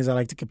of the things I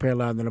like to compare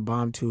Louder Than a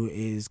Bomb to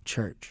is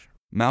church.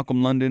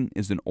 Malcolm London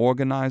is an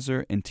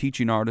organizer and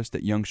teaching artist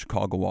at Young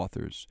Chicago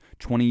Authors.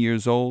 20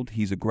 years old,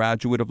 he's a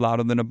graduate of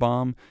Louder Than a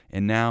Bomb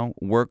and now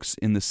works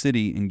in the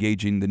city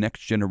engaging the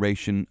next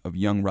generation of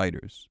young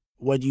writers.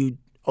 What you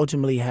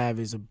ultimately have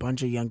is a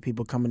bunch of young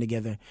people coming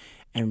together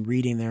and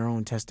reading their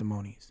own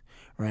testimonies,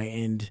 right?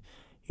 And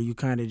you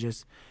kind of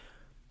just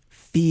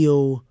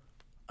feel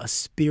a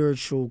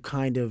spiritual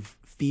kind of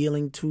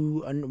feeling to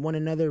one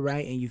another,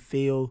 right? And you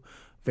feel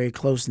very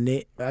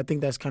close-knit. I think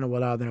that's kind of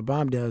what Louder Than a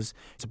Bomb does.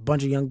 It's a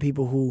bunch of young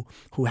people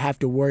who have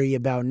to worry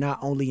about not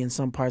only in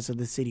some parts of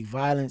the city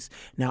violence,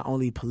 not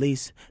only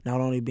police, not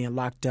only being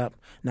locked up,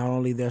 not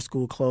only their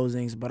school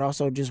closings, but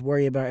also just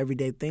worry about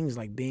everyday things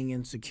like being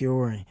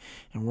insecure and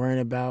worrying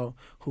about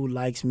who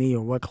likes me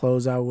or what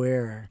clothes I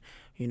wear or,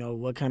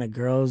 what kind of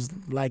girls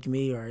like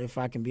me or if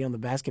I can be on the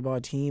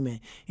basketball team. And,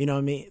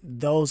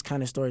 those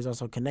kind of stories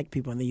also connect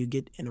people. And then you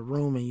get in a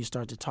room and you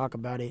start to talk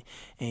about it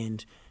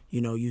and,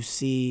 you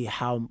see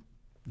how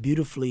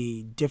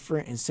beautifully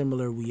different and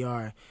similar we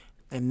are.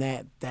 And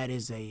that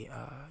is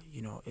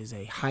is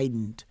a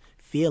heightened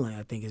feeling,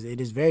 I think.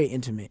 It is very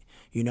intimate,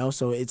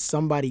 So it's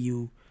somebody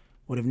you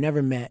would have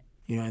never met,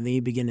 and then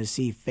you begin to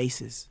see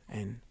faces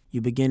and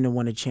you begin to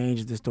want to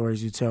change the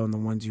stories you tell and the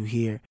ones you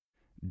hear.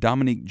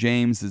 Dominique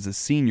James is a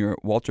senior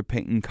at Walter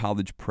Payton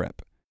College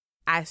Prep.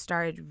 I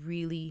started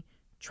really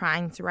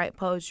trying to write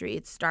poetry.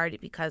 It started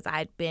because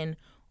I'd been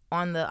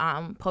on the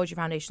Poetry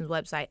Foundation's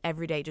website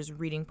every day just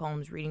reading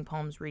poems,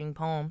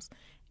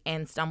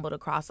 and stumbled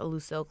across a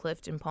Lucille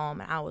Clifton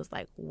poem. And I was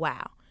like,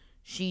 wow,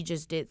 she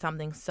just did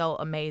something so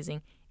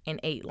amazing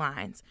in 8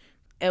 lines.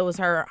 It was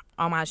her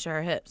homage to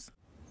her hips.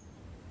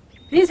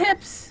 These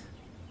hips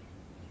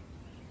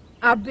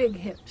are big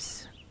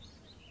hips.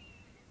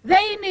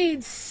 They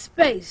need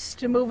space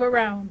to move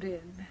around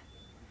in.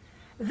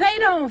 They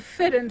don't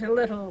fit into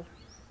little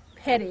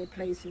petty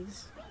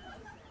places.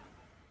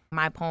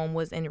 My poem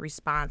was in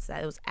response to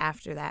that. It was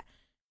after that.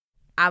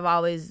 I've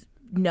always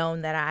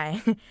known that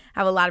I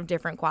have a lot of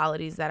different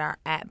qualities that are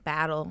at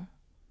battle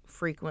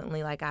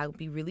frequently. Like, I'll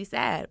be really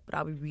sad, but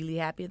I'll be really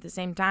happy at the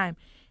same time.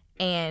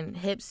 And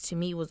hips to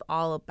me was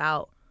all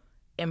about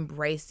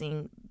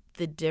embracing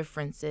the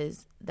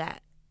differences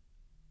that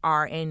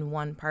are in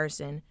one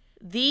person.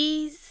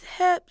 These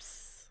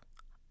hips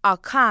are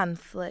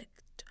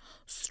conflict,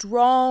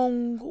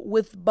 strong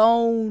with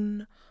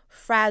bone,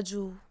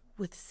 fragile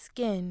with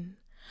skin.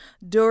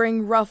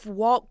 During rough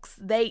walks,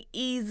 they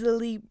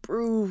easily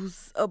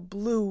bruise a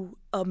blue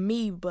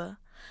amoeba.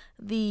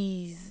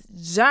 These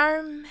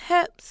germ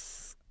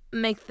hips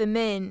make the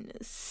men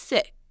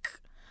sick,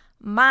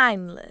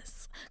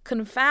 mindless,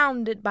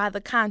 confounded by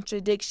the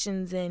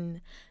contradictions in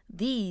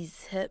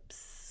these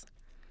hips.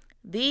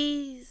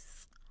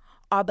 These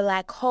are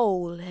black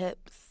hole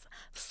hips.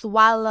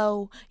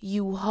 Swallow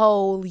you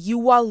whole,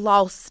 you are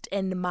lost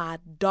in my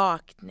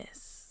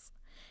darkness.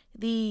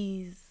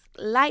 These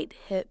light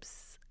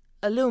hips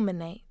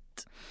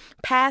illuminate.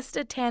 Past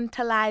a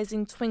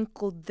tantalizing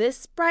twinkle,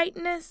 this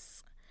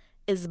brightness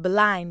is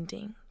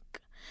blinding.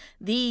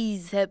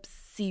 These hips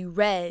see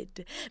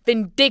red,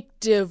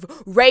 vindictive,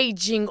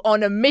 raging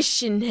on a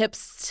mission,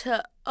 hips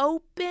to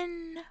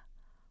open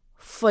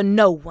for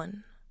no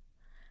one.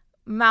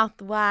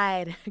 Mouth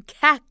wide,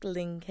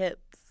 cackling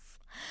hips,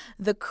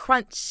 the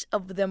crunch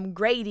of them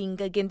grating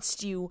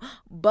against you,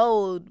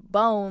 bold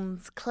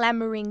bones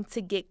clamoring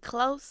to get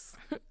close,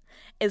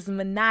 is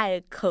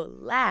maniacal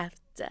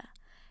laughter,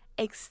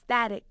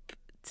 ecstatic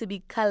to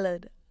be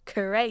colored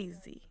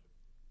crazy.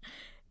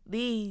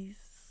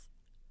 These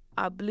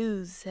are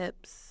blues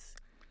hips,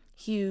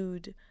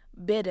 hued,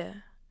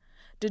 bitter,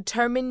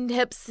 determined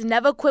hips,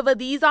 never quiver.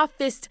 These are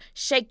fist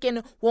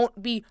shaken,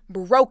 won't be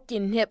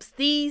broken hips.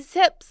 These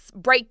hips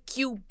break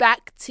you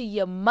back to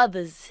your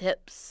mother's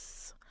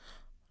hips.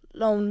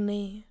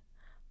 Lonely,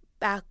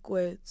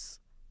 backwards,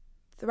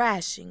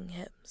 thrashing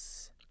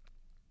hips.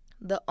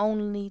 The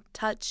only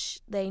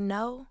touch they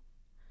know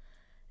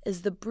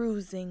is the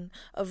bruising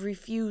of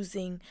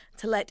refusing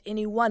to let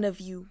any one of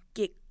you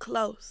get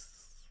close.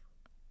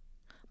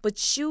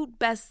 But you'd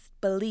best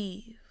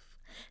believe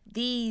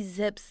these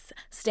hips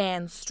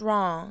stand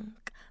strong,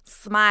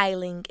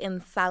 smiling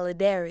in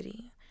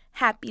solidarity,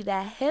 happy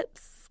that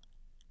hips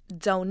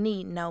don't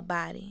need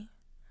nobody.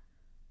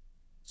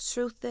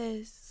 Truth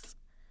is,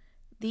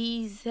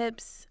 these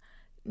hips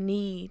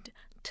need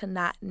to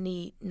not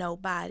need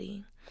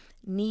nobody.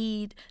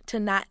 Need to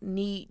not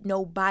need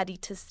nobody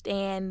to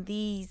stand.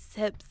 These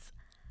hips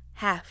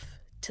have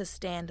to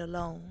stand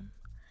alone.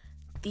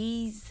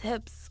 These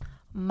hips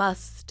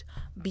must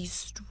be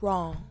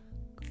strong,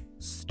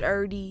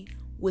 sturdy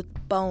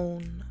with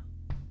bone,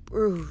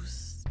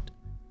 bruised,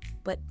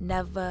 but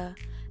never,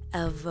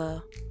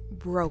 ever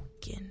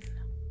broken.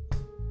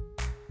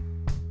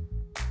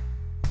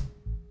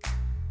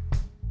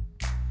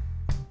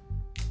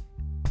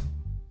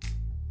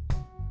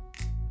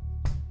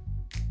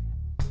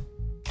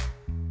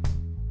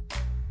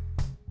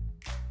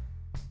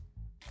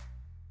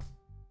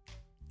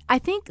 I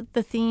think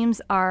the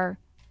themes are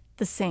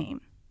the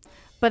same,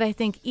 but I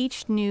think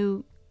each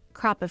new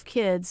crop of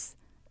kids,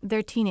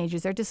 they're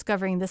teenagers. They're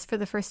discovering this for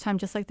the first time,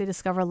 just like they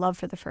discover love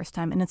for the first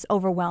time, and it's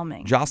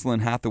overwhelming. Jocelyn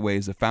Hathaway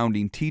is a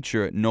founding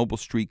teacher at Noble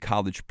Street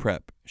College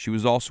Prep. She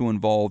was also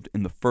involved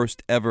in the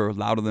first ever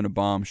Louder Than a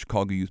Bomb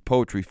Chicago Youth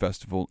Poetry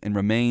Festival and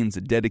remains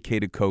a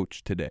dedicated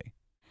coach today.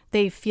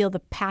 They feel the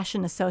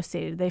passion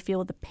associated. They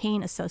feel the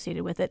pain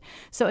associated with it.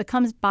 So it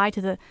comes by to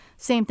the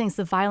same things,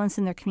 the violence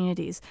in their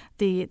communities,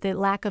 the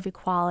lack of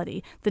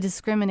equality, the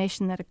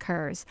discrimination that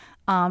occurs,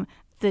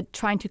 the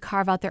trying to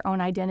carve out their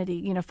own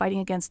identity, fighting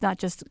against not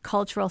just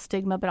cultural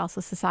stigma, but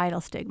also societal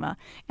stigma.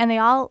 And they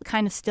all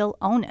kind of still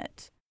own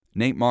it.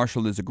 Nate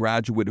Marshall is a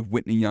graduate of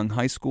Whitney Young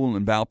High School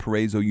and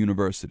Valparaiso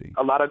University.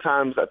 A lot of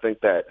times I think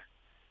that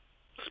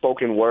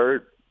spoken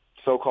word,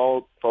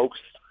 so-called folks,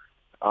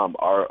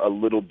 are a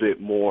little bit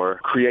more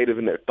creative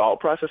in their thought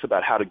process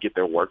about how to get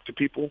their work to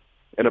people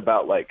and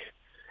about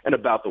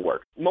the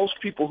work. Most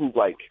people who've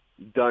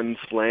done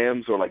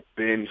slams or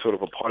been sort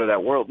of a part of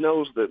that world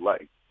knows that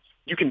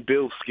you can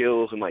build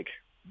skills and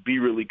be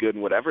really good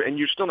and whatever, and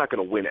you're still not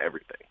going to win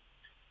everything.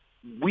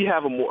 We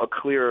have a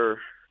clearer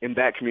in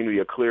that community,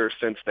 a clearer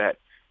sense that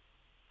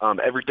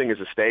everything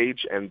is a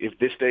stage, and if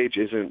this stage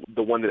isn't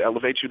the one that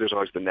elevates you, there's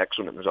always the next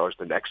one, and there's always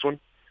the next one.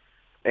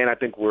 And I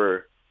think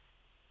we're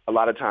a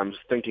lot of times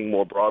thinking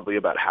more broadly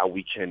about how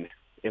we can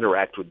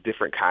interact with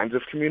different kinds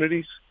of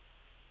communities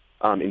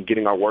in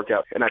getting our work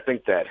out. And I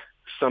think that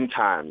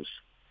sometimes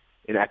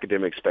in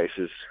academic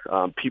spaces,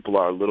 people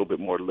are a little bit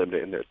more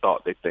limited in their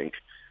thought. They think,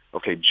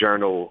 okay,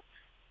 journal,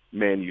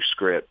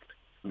 manuscript,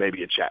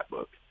 maybe a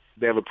chapbook.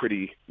 They have a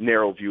pretty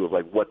narrow view of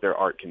what their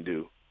art can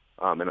do.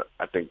 And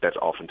I think that's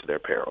often to their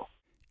peril.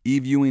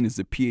 Ewing is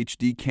a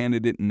PhD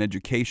candidate in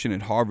education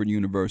at Harvard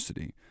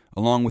University.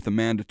 Along with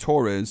Amanda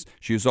Torres,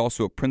 she is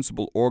also a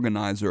principal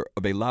organizer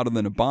of a Louder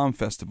Than a Bomb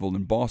festival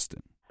in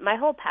Boston. My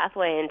whole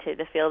pathway into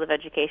the field of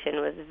education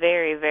was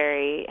very,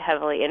 very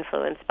heavily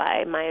influenced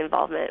by my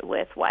involvement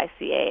with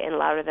YCA and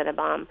Louder Than a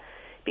Bomb,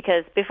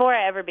 because before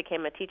I ever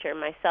became a teacher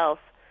myself,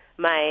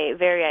 my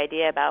very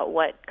idea about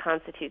what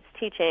constitutes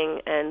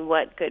teaching and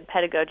what good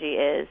pedagogy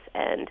is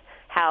and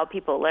how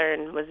people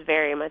learn was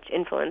very much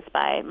influenced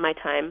by my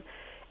time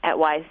at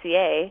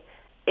YCA.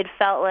 It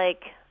felt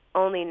like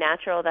only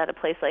natural that a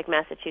place like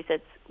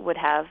Massachusetts would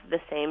have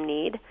the same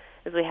need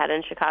as we had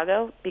in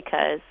Chicago,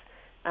 because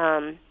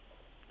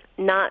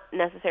not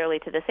necessarily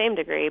to the same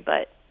degree,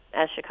 but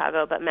as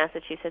Chicago, but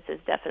Massachusetts is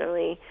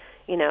definitely,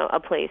 a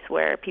place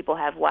where people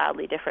have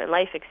wildly different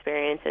life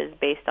experiences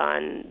based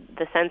on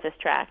the census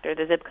tract or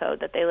the zip code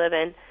that they live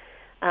in.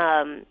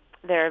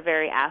 There are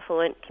very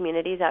affluent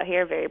communities out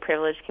here, very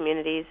privileged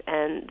communities,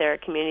 and there are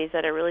communities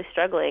that are really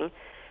struggling.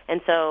 And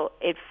so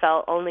it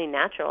felt only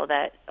natural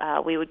that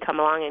we would come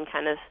along and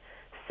kind of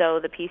sew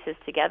the pieces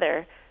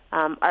together.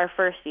 Our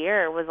first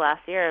year was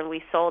last year, and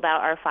we sold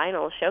out our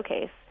final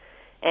showcase.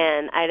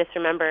 And I just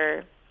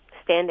remember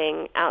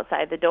standing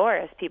outside the door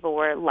as people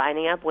were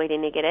lining up,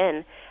 waiting to get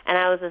in. And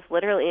I was just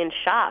literally in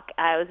shock.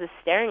 I was just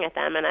staring at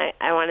them, and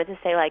I wanted to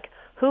say,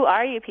 who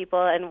are you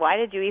people, and why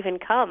did you even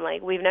come?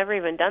 We've never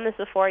even done this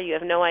before. You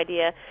have no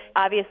idea.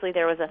 Obviously,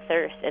 there was a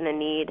thirst and a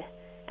need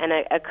and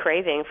a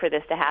craving for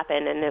this to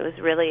happen, and it was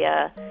really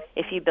a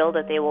if you build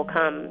it, they will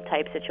come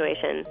type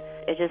situation.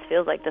 It just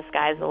feels like the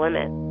sky's the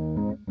limit.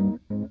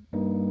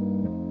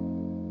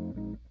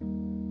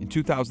 In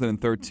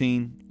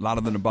 2013,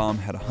 Louder Than a Bomb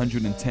had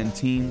 110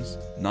 teams,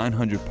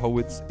 900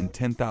 poets, and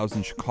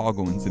 10,000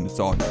 Chicagoans in its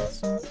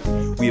audience.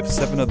 We have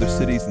 7 other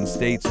cities and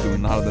states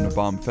doing Louder Than a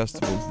Bomb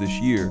festivals this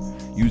year,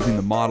 using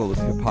the model of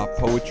hip-hop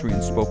poetry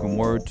and spoken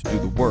word to do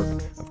the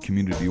work of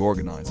community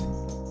organizing.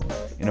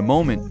 In a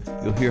moment,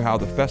 you'll hear how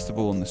the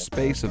festival and the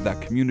space of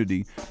that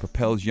community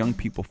propels young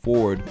people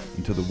forward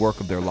into the work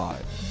of their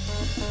lives.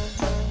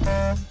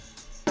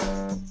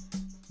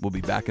 We'll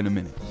be back in a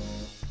minute.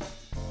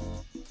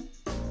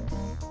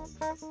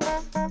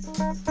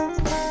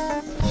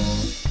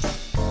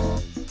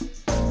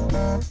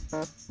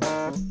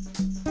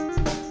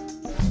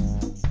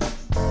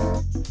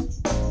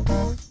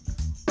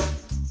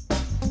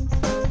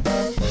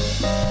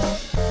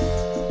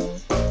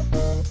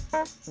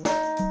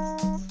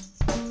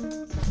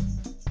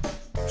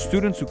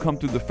 Students who come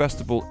through the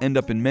festival end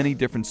up in many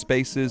different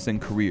spaces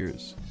and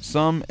careers.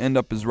 Some end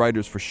up as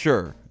writers for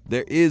sure.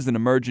 There is an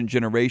emergent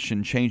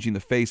generation changing the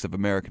face of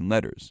American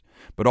letters.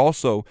 But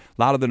also,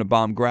 Louder Than a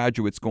Bomb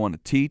graduates go on to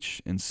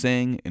teach and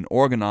sing and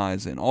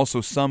organize, and also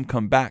some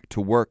come back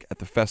to work at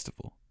the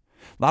festival.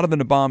 Louder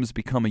Than a Bomb has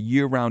become a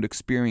year-round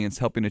experience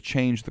helping to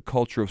change the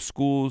culture of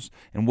schools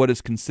and what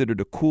is considered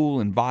a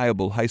cool and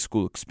viable high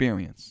school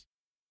experience.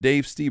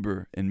 Dave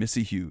Stieber and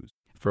Missy Hughes.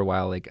 For a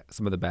while, like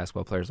some of the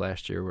basketball players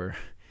last year were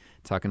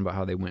talking about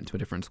how they went to a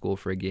different school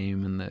for a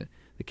game, and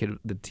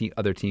the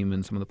other team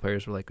and some of the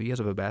players were like, well, you guys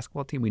have a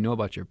basketball team? We know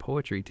about your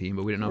poetry team,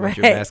 but we didn't know about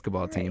your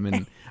basketball team.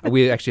 And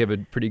we actually have a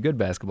pretty good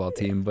basketball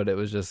team, but it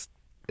was just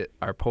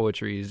our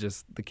poetry is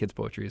just, the kids'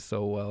 poetry is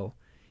so well,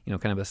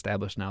 kind of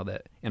established now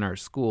that in our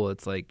school,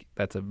 it's like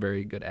that's a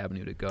very good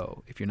avenue to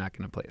go if you're not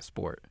going to play a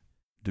sport.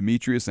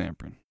 Demetrius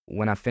Amparan.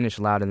 When I finished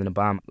Louder Than a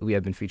Bomb, we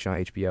had been featured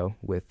on HBO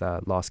with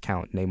Lost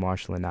Count, Nate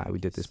Marshall and I. We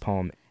did this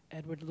poem.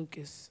 Edward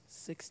Lucas,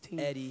 16.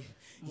 Eddie,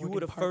 you Morgan were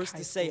the Park first High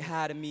to say School.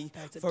 hi to me.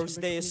 Died First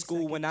September day of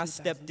school when I 22nd,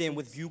 stepped in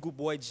with 2006. Bugle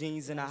Boy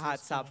jeans and a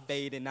hot top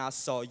fade and I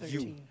saw you.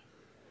 13.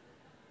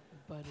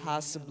 Buddy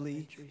Possibly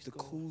Elementary the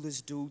School.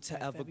 coolest dude to By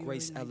ever February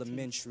grace 19th,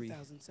 elementary.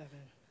 2007.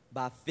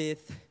 By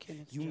fifth,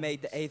 Kenneth you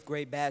made the Jones, 8th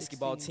grade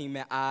basketball 16. team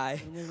and I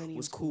From Millennium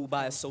was School cool by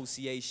College.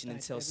 association Died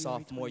until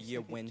February sophomore year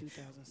 22nd, when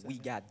 2007. we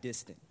got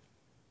distant.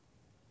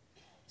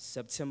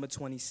 September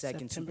 22nd,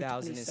 September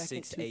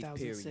 2006, 22nd, 8th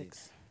period.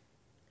 2006.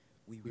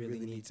 We really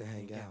need to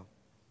hang out.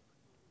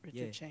 Richard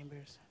Yeah,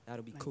 Chambers,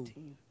 that'll be cool.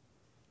 19.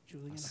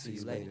 Julian I'll see High you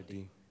School. later,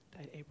 D.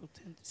 Died April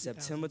 10th,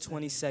 September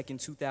 2007.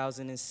 22nd,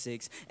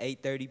 2006,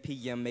 8:30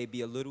 p.m.,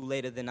 maybe a little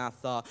later than I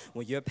thought,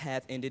 when your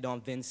path ended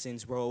on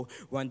Vincent's Road,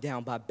 run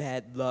down by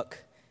bad luck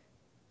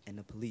and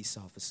a police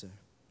officer.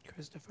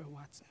 Christopher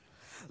Watson.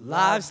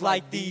 Lives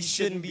like these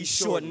shouldn't be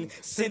shortened,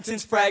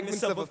 sentence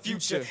fragments of a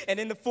future.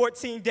 And in the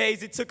 14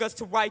 days it took us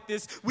to write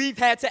this, we've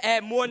had to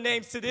add more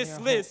names to this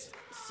Mayor list. Holt,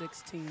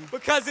 16.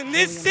 Because in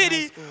this William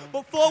city, High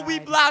School, before we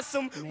died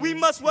blossom, we May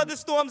must weather 10th,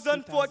 storms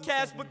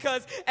unforecast 2007.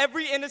 because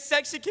every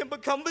intersection can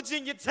become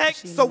Virginia Tech.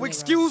 So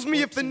excuse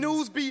me if the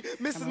news be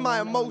missing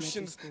my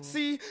emotions.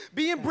 See,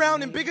 being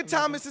brown in Bigger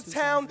Thomas's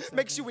town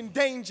makes you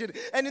endangered.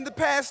 And in the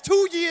past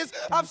 2 years,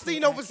 I've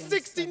seen over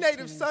 60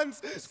 native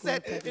sons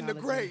set in the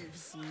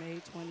graves.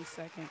 May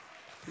 22nd.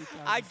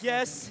 I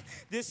guess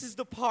this is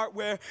the part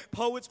where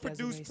poets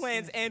produce Desiree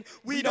plans Smith. and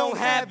we don't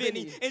have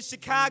any. In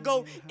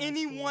Chicago,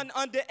 anyone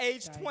under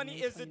age 20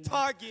 is a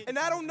target. And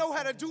I don't know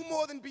how to do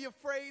more than be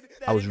afraid.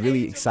 I was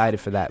really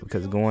excited for that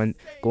because going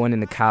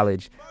into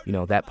college,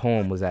 that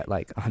poem was at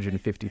like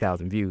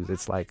 150,000 views.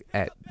 It's like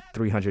at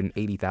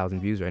 380,000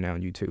 views right now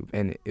on YouTube.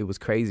 And it was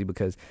crazy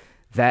because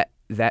that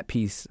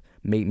piece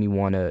made me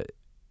want to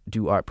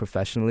do art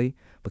professionally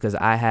because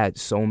I had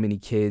so many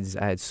kids,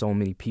 I had so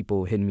many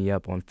people hitting me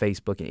up on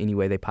Facebook in any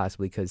way they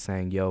possibly could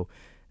saying, yo,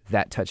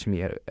 that touched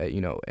me,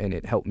 and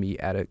it helped me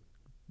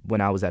when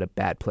I was at a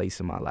bad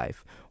place in my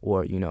life.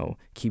 Or,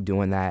 keep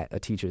doing that. A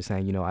teacher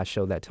saying, I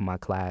showed that to my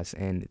class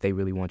and they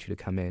really want you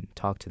to come in,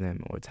 talk to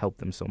them, or it's helped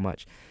them so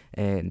much.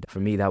 And for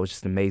me, that was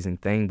just an amazing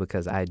thing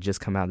because I had just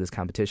come out of this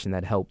competition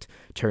that helped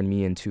turn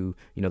me into,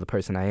 the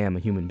person I am,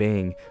 a human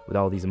being with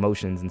all these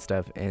emotions and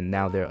stuff. And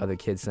now there are other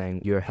kids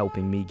saying, you're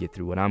helping me get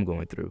through what I'm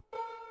going through.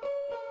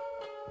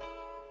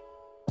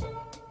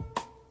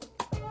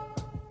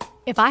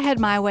 If I had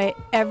my way,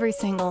 every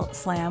single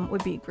slam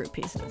would be group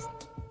pieces.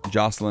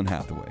 Jocelyn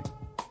Hathaway.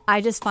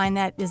 I just find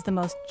that is the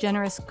most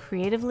generous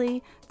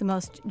creatively, the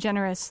most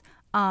generous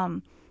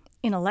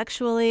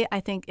intellectually.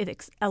 I think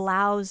it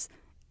allows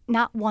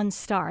not one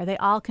star. They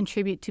all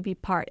contribute to be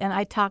part. And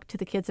I talk to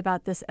the kids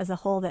about this as a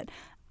whole, that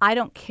I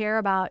don't care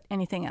about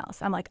anything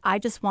else. I'm like, I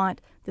just want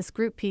this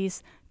group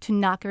piece to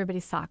knock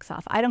everybody's socks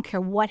off. I don't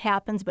care what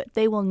happens, but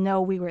they will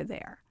know we were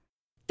there.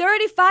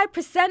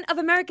 35% of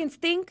Americans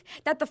think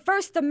that the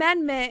First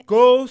Amendment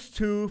goes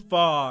too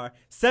far.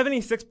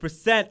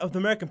 76% of the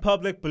American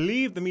public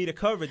believe the media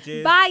coverage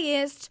is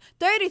biased.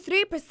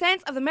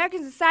 33% of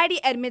American society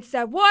admits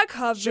that war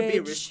coverage should be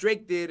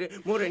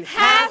restricted. More than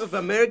half of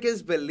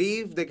Americans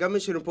believe the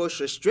government should impose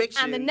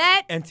restrictions. On the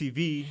net and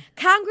TV.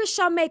 Congress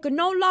shall make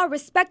no law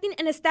respecting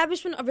an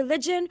establishment of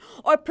religion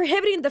or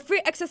prohibiting the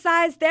free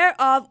exercise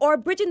thereof or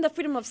abridging the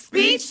freedom of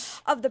speech,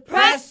 of the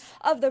press,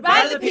 of the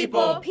right of the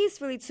people,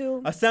 peacefully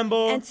to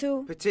assemble and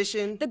to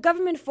petition the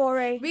government for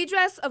a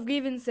redress of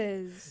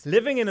grievances.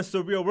 Living in a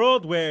surreal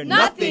world where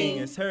nothing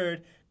is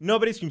heard,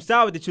 nobody screams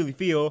out what they truly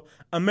feel.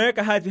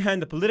 America hides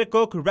behind the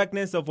political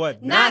correctness of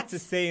what not to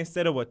say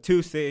instead of what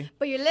to say.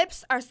 But your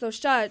lips are still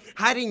shut.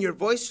 Hiding your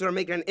voice or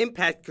making an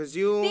impact because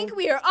you think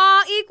we are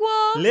all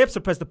equal. Lips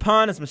are pressed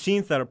upon as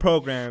machines that are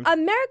programmed.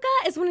 America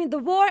is winning the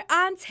war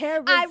on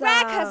terrorism.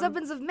 Iraq has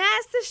weapons of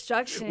mass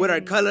destruction. With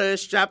our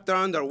colors strapped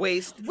around our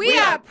waist. We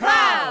are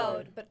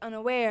proud, but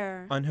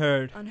unaware.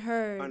 Unheard.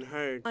 Unheard.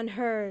 Unheard.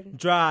 Unheard.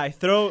 Dry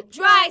throat.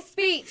 Dry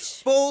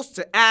speech. Fools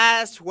to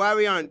ask why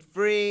we aren't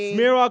free.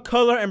 Smear our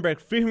color and break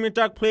free from your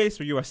dark place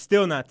where you are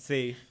still not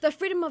safe. The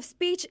freedom of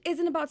speech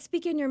isn't about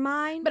speaking your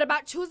mind, but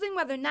about choosing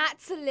whether or not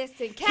to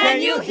listen.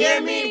 Can you hear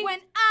me? When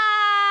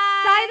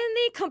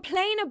silently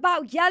complain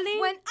about yelling.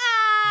 When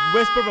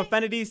whisper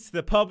profanities to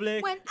the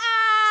public. When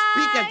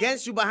speak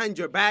against you behind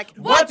your back.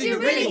 What do you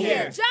really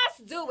hear?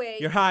 Just do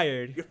it. You're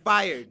hired. You're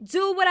fired.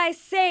 Do what I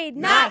say,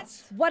 not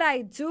what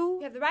I do.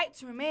 You have the right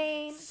to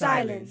remain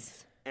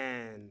silent.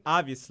 And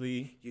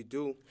obviously, you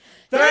do.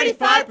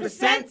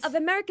 35% of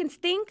Americans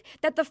think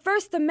that the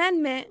First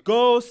Amendment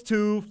goes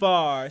too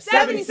far.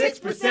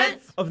 76%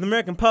 of the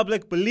American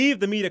public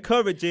believe the media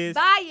coverage is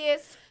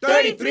biased.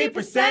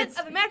 33%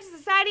 of American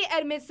society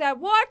admits that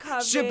war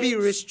coverage should be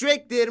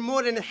restricted.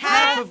 More than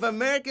half of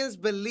Americans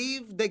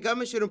believe the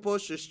government should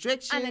impose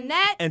restrictions on the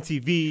net and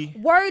TV.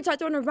 Words are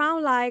thrown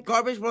around like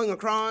garbage blowing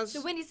across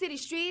the windy city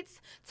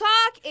streets.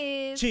 Talk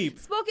is cheap.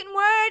 Spoken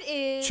word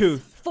is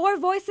truth. 4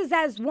 voices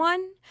as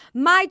one.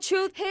 My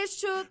truth,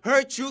 his truth,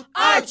 her truth,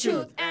 our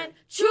truth, and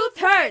truth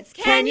hurts.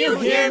 Can you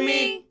hear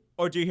me?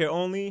 Or do you hear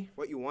only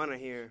what you want to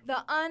hear?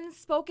 The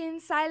unspoken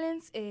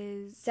silence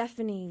is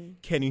deafening.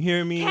 Can you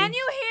hear me? Can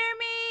you hear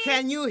me?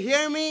 Can you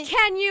hear me?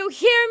 Can you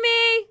hear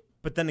me?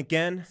 But then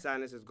again,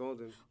 silence is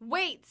golden.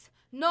 Wait.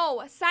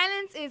 No,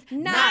 silence is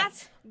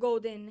not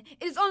golden.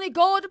 It is only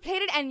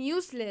gold-plated and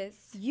useless.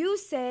 You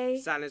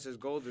say silence is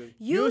golden.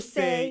 You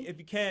say if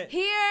you can't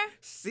hear,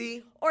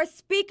 see, or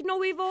speak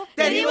no evil,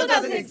 then evil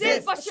doesn't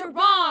exist, but you're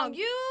wrong.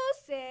 You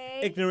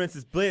say ignorance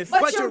is bliss,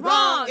 but you're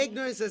wrong.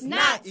 Ignorance is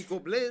not equal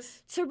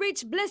bliss. To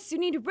reach bliss, you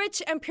need a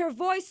rich and pure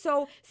voice,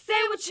 so say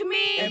what you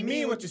mean and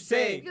mean what you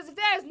say. Because if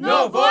there's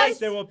no voice,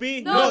 there will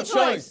be no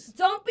choice.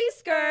 Don't be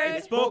scared.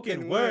 It's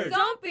spoken word.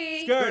 Don't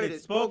be scared.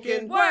 It's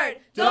spoken word.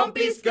 Don't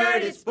be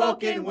scared. It's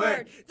spoken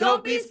word.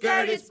 Don't be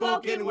scared. It's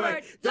spoken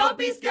word. Don't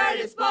be scared.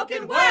 It's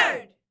spoken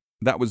word.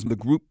 That was the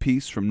group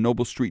piece from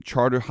Noble Street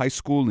Charter High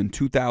School in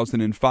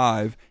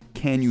 2005,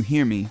 Can You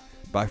Hear Me?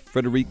 By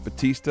Frederic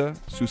Batista,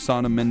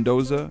 Susana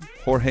Mendoza,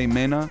 Jorge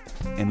Mena,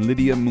 and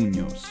Lydia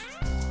Munoz.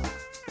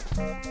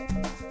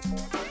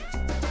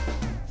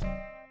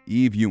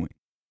 Eve Ewing.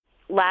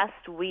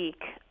 Last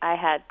week, I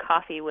had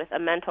coffee with a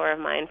mentor of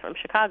mine from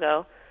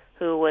Chicago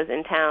who was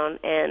in town,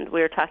 and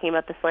we were talking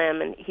about the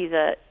slam, and he's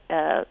a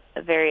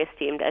very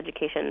esteemed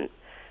education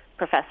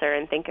professor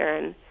and thinker,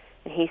 and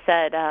he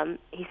said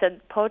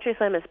poetry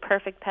slam is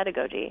perfect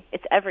pedagogy.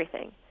 It's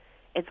everything.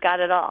 It's got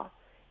it all.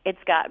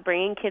 It's got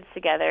bringing kids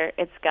together.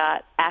 It's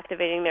got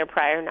activating their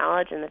prior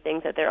knowledge and the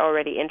things that they're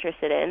already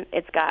interested in.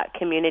 It's got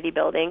community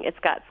building. It's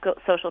got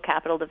social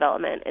capital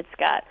development. It's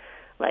got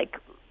like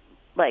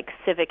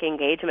civic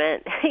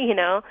engagement, you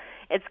know.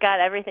 It's got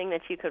everything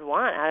that you could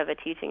want out of a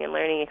teaching and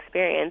learning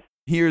experience.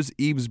 Here's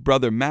Eve's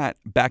brother Matt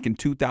back in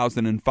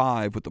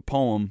 2005 with the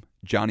poem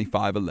Johnny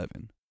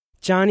 5'11".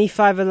 Johnny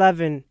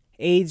 5'11",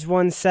 age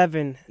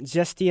 17,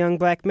 just a young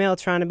black male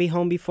trying to be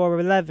home before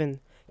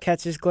 11.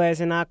 Catches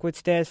glares and awkward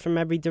stares from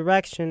every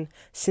direction,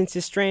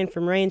 senses strain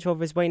from Range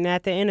Rovers waiting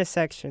at the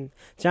intersection.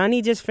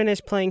 Johnny just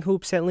finished playing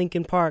hoops at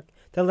Lincoln Park.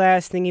 The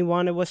last thing he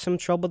wanted was some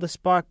trouble to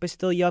spark, but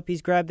still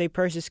yuppies grab their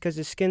purses 'cause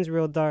his skin's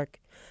real dark.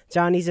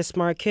 Johnny's a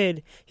smart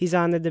kid. He's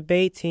on the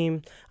debate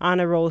team.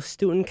 Honor roll,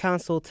 student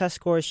council, test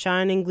scores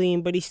shine and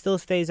gleam, but he still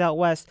stays out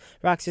west,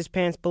 rocks his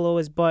pants below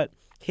his butt.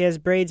 He has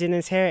braids in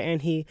his hair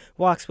and he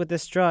walks with a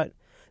strut.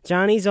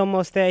 Johnny's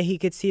almost there, he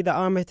could see the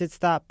armored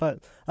stop, but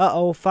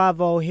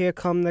 5-0, here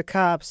come the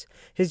cops.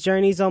 His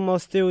journey's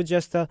almost through,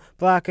 just a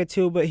block or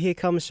two, but here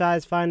comes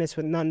Shy's finest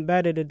with nothing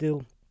better to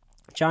do.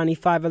 Johnny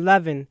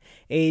 5'11",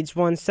 age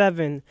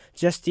 17,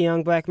 just a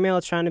young black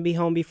male trying to be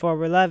home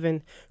before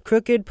 11.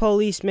 Crooked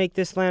police make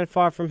this land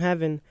far from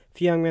heaven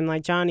for young men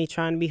like Johnny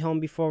trying to be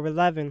home before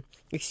 11.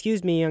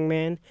 Excuse me, young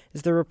man,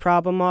 is there a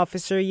problem,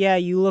 officer? Yeah,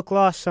 you look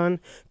lost, son.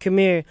 Come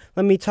here,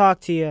 let me talk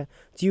to you.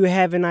 Do you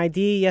have an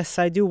ID? Yes,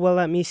 I do. Well,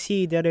 let me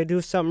see. Did I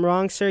do something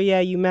wrong, sir?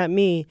 Yeah, you met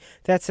me.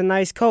 That's a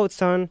nice coat,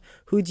 son.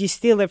 Who'd you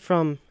steal it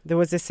from? There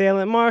was a sale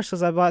at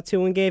Marshall's. I bought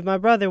 2 and gave my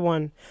brother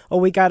 1. Oh,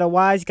 we got a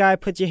wise guy.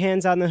 Put your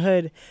hands on the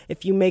hood.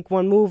 If you make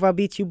 1 move, I'll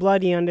beat you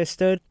bloody,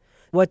 understood?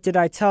 What did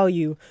I tell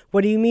you?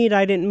 What do you mean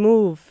I didn't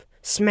move?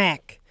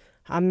 Smack.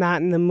 I'm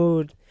not in the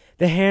mood.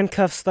 The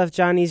handcuffs left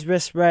Johnny's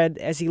wrist red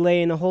as he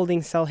lay in a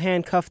holding cell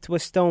handcuffed to a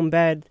stone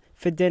bed.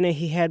 For dinner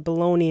he had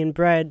bologna and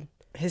bread.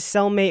 His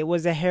cellmate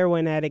was a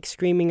heroin addict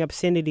screaming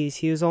obscenities.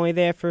 He was only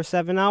there for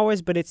 7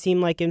 hours, but it seemed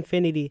like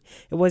infinity.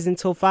 It wasn't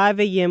until 5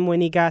 a.m. when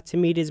he got to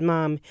meet his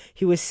mom.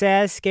 He was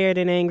sad, scared,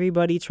 and angry,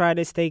 but he tried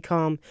to stay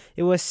calm.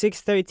 It was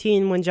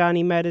 6:13 when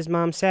Johnny met his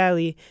mom,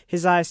 Sally,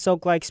 his eyes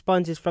soaked like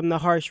sponges from the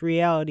harsh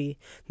reality.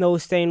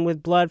 Nose stained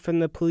with blood from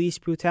the police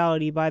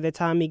brutality. By the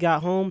time he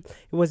got home,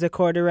 it was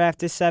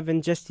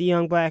 7:15, just a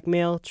young black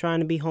male trying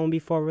to be home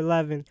before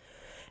 11.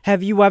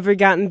 Have you ever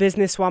gotten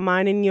business while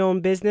minding your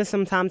own business?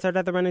 Sometimes I'd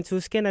rather run into a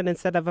skinhead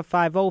instead of a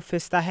 5-0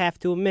 fist. I have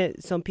to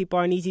admit, some people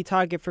are an easy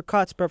target for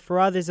cuts, but for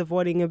others,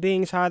 avoiding a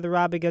being's hard to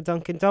robbing a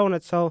Dunkin'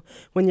 Donuts. So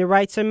when your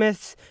rights are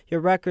missed,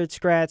 your record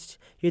scratched,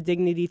 your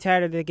dignity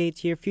tattered, the gate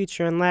to your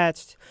future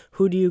unlatched.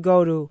 Who do you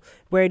go to?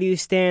 Where do you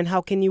stand?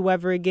 How can you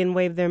ever again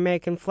wave the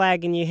American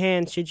flag in your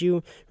hand? Should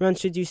you run?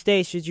 Should you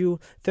stay? Should you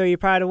throw your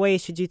pride away?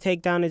 Should you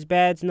take down his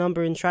badge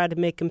number and try to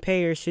make him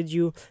pay? Or should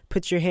you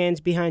put your hands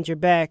behind your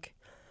back?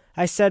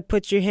 I said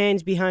put your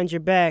hands behind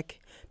your back,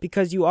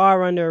 because you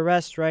are under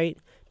arrest, right?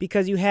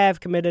 Because you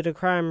have committed a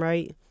crime,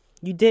 right?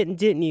 You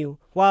didn't you?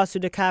 Whilst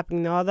you're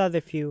copying all the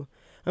other few.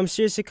 I'm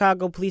sure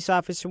Chicago police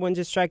officer wouldn't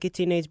just strike a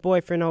teenage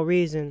boy for no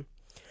reason.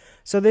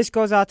 So this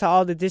goes out to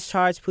all the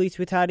discharged police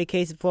brutality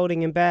cases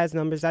floating in badge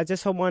numbers. I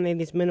just hope one of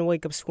these men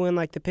wake up squealing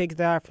like the pigs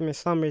they are from their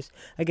slumbers.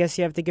 I guess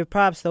you have to give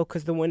props, though,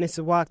 because the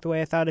witnesses walked away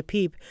without a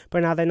peep.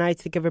 But now the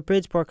nights to give a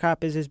Bridgeport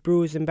cop is as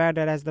bruised and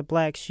battered as the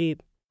black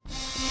sheep.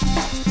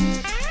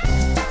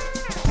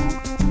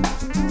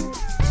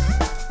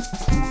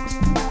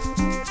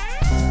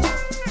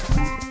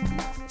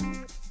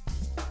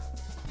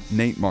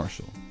 Nate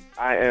Marshall.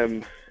 I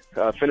am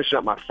finishing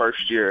up my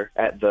first year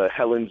at the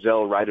Helen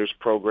Zell Writers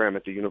Program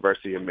at the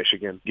University of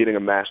Michigan, getting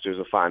a Master's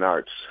of Fine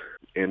Arts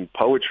in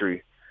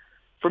poetry.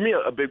 For me,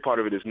 a big part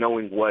of it is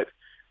knowing what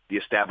the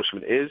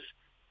establishment is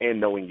and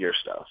knowing your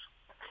stuff,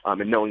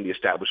 and knowing the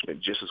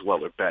establishment just as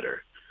well or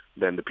better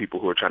than the people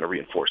who are trying to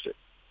reinforce it.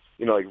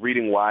 You know, like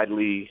reading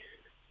widely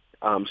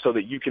so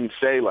that you can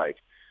say, like,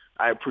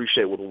 I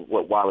appreciate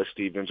what Wallace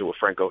Stevens or what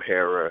Frank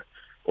O'Hara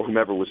or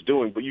whomever was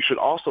doing, but you should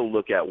also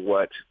look at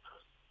what,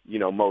 you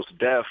know, Mos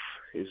Def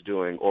is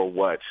doing, or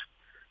what,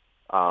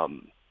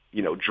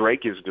 you know,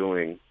 Drake is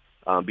doing,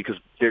 because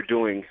they're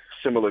doing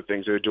similar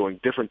things. They're doing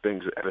different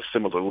things at a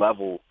similar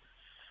level.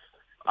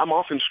 I'm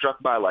often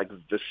struck by, like,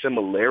 the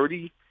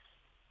similarity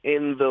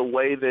in the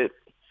way that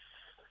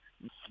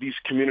these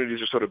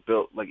communities are sort of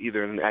built, like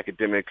either in an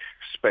academic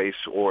space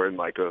or in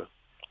like a,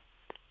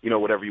 you know,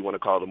 whatever you want to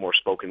call it, a more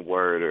spoken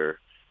word or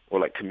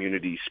like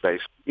community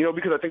space, you know,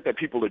 because I think that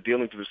people are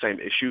dealing through the same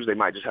issues. They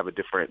might just have a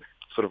different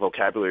sort of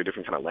vocabulary,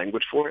 different kind of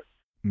language for it.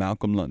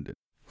 Malcolm London.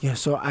 Yeah,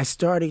 so I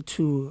started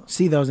to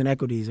see those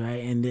inequities,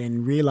 right, and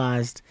then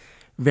realized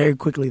very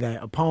quickly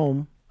that a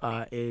poem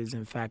is,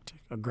 in fact,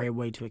 a great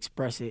way to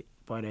express it,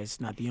 but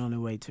it's not the only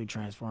way to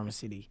transform a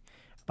city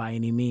by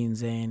any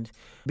means. And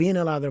being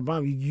a lot of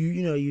the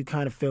you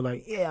kind of feel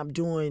like, yeah, I'm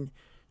doing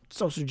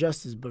social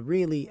justice, but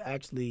really,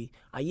 actually,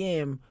 I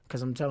am,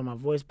 because I'm telling my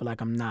voice, but like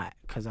I'm not,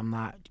 because I'm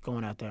not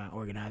going out there and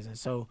organizing.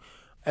 So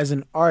as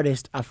an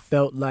artist, I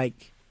felt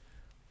like,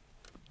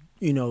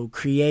 you know,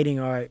 creating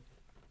art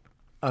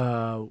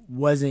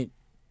wasn't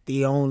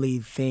the only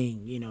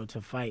thing, you know, to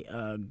fight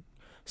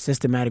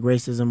systematic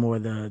racism or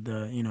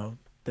the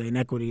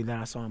inequity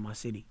that I saw in my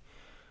city.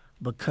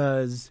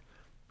 Because,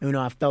 you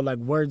know, I felt like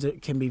words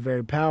can be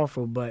very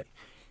powerful, but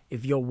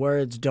if your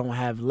words don't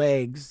have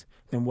legs,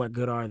 then what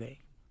good are they?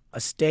 A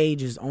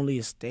stage is only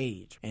a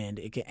stage, and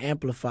it can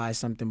amplify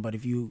something, but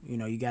if you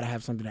got to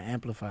have something to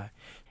amplify.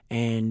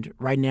 And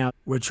right now,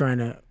 we're trying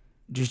to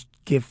just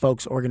get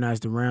folks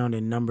organized around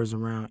and numbers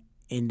around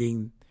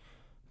ending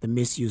the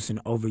misuse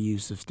and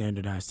overuse of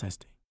standardized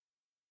testing.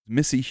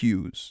 Missy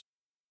Hughes.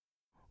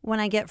 When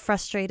I get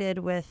frustrated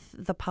with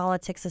the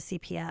politics of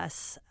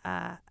CPS,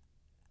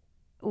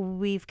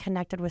 we've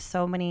connected with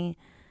so many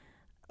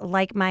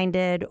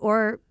like-minded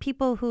or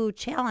people who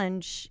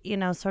challenge, you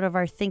know, sort of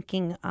our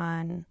thinking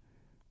on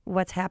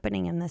what's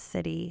happening in this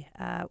city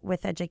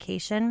with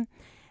education.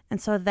 And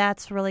so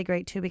that's really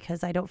great, too,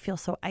 because I don't feel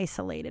so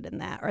isolated in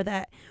that, or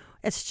that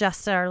it's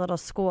just our little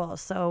school.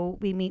 So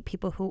we meet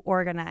people who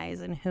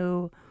organize and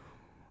who,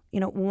 you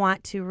know,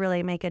 want to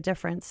really make a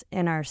difference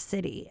in our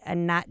city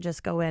and not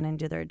just go in and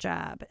do their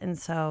job. And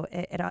so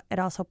it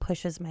also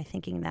pushes my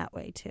thinking that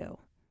way, too.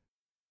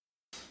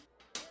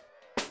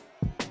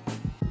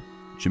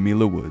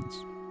 Jamila Woods.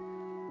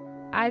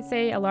 I'd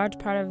say a large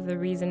part of the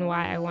reason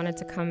why I wanted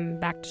to come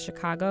back to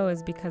Chicago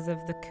is because of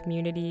the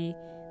community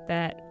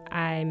that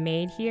I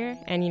made here.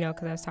 And, you know,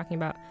 because I was talking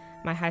about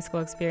my high school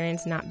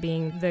experience not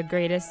being the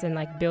greatest in,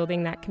 like,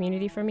 building that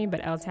community for me,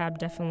 but LTAB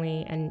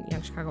definitely, and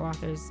Young Chicago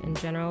Authors in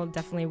general,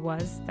 definitely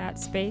was that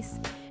space.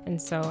 And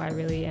so I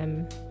really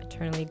am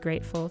eternally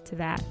grateful to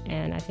that,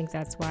 and I think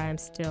that's why I'm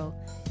still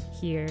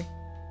here.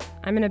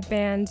 I'm in a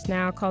band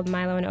now called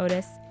Milo and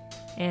Otis,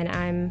 and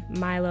I'm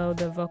Milo,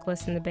 the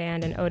vocalist in the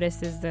band, and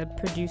Otis is the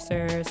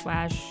producer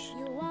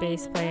 /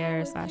 bass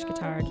player /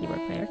 guitar keyboard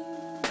player.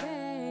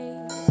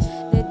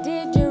 They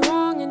did you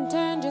wrong and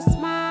turned your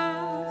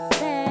smile.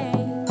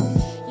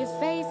 Your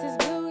face is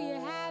blue, you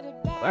had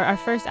it bad. Our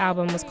first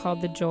album was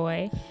called The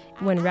Joy.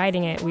 When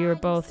writing it, we were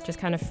both just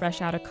kind of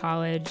fresh out of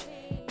college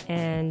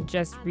and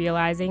just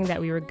realizing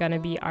that we were gonna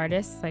be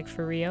artists, like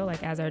for real,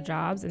 like as our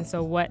jobs. And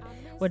so what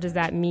does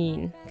that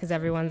mean? Because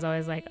everyone's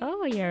always like,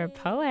 oh, you're a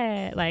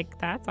poet, like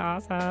that's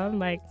awesome,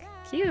 like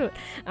cute.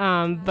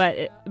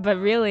 But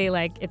really,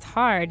 like, it's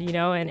hard, you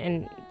know,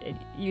 and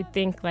you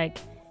think like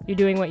you're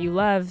doing what you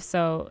love.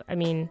 So I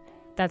mean,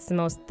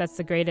 that's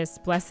the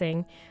greatest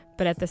blessing.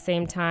 But at the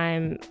same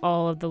time,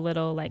 all of the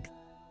little like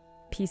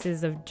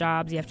pieces of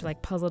jobs you have to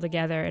like puzzle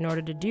together in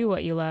order to do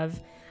what you love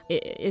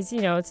is,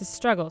 it's a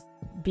struggle.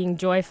 Being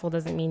joyful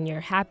doesn't mean you're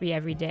happy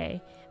every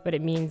day, but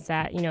it means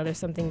that, there's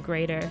something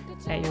greater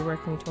that you're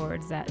working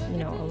towards that,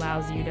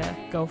 allows you to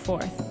go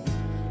forth.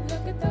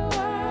 Look at the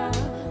world,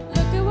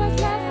 look at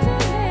what's left to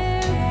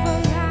live for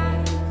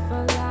life,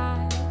 for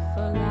life,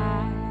 for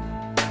life,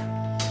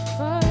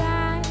 for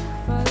life,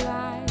 for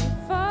life,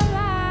 for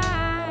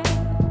life.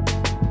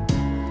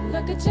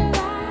 Look at your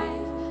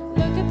life,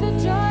 look at the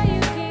joy you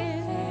give.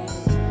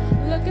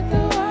 Look at the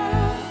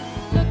world,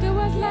 look at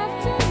what's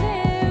left to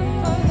live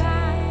for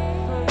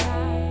life,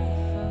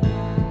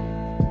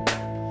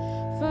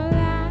 for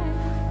life,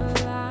 for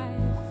life,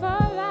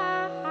 for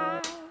life, for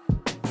life.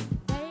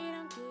 They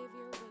don't give you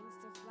wings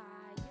to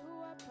fly.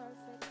 You are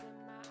perfect in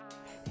my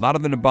eyes. Louder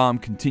Than a Bomb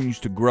continues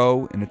to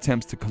grow and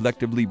attempts to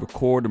collectively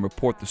record and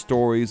report the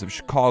stories of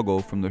Chicago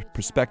from the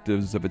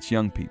perspectives of its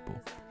young people.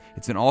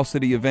 It's an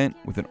all-city event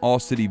with an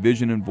all-city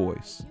vision and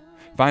voice.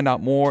 Find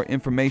out more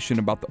information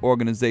about the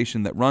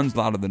organization that runs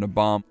Louder Than a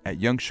Bomb at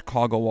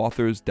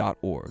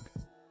youngchicagoauthors.org.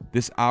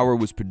 This hour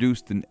was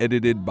produced and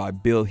edited by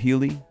Bill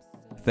Healy.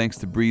 Thanks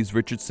to Breeze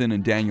Richardson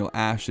and Daniel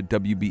Ash at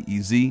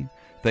WBEZ.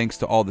 Thanks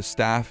to all the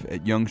staff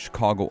at Young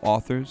Chicago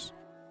Authors.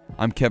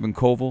 I'm Kevin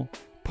Coval,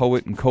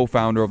 poet and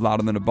co-founder of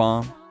Louder Than a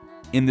Bomb.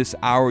 In this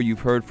hour, you've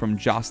heard from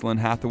Jocelyn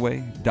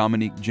Hathaway,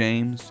 Dominique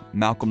James,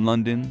 Malcolm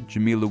London,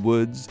 Jamila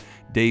Woods,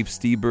 Dave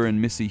Stieber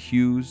and Missy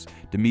Hughes,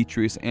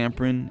 Demetrius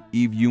Amparan,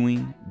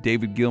 Ewing,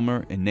 David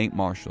Gilmer, and Nate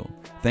Marshall.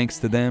 Thanks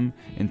to them,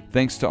 and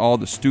thanks to all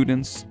the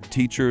students,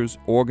 teachers,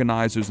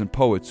 organizers, and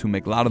poets who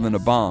make Louder Than a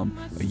Bomb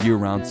a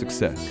year-round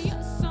success.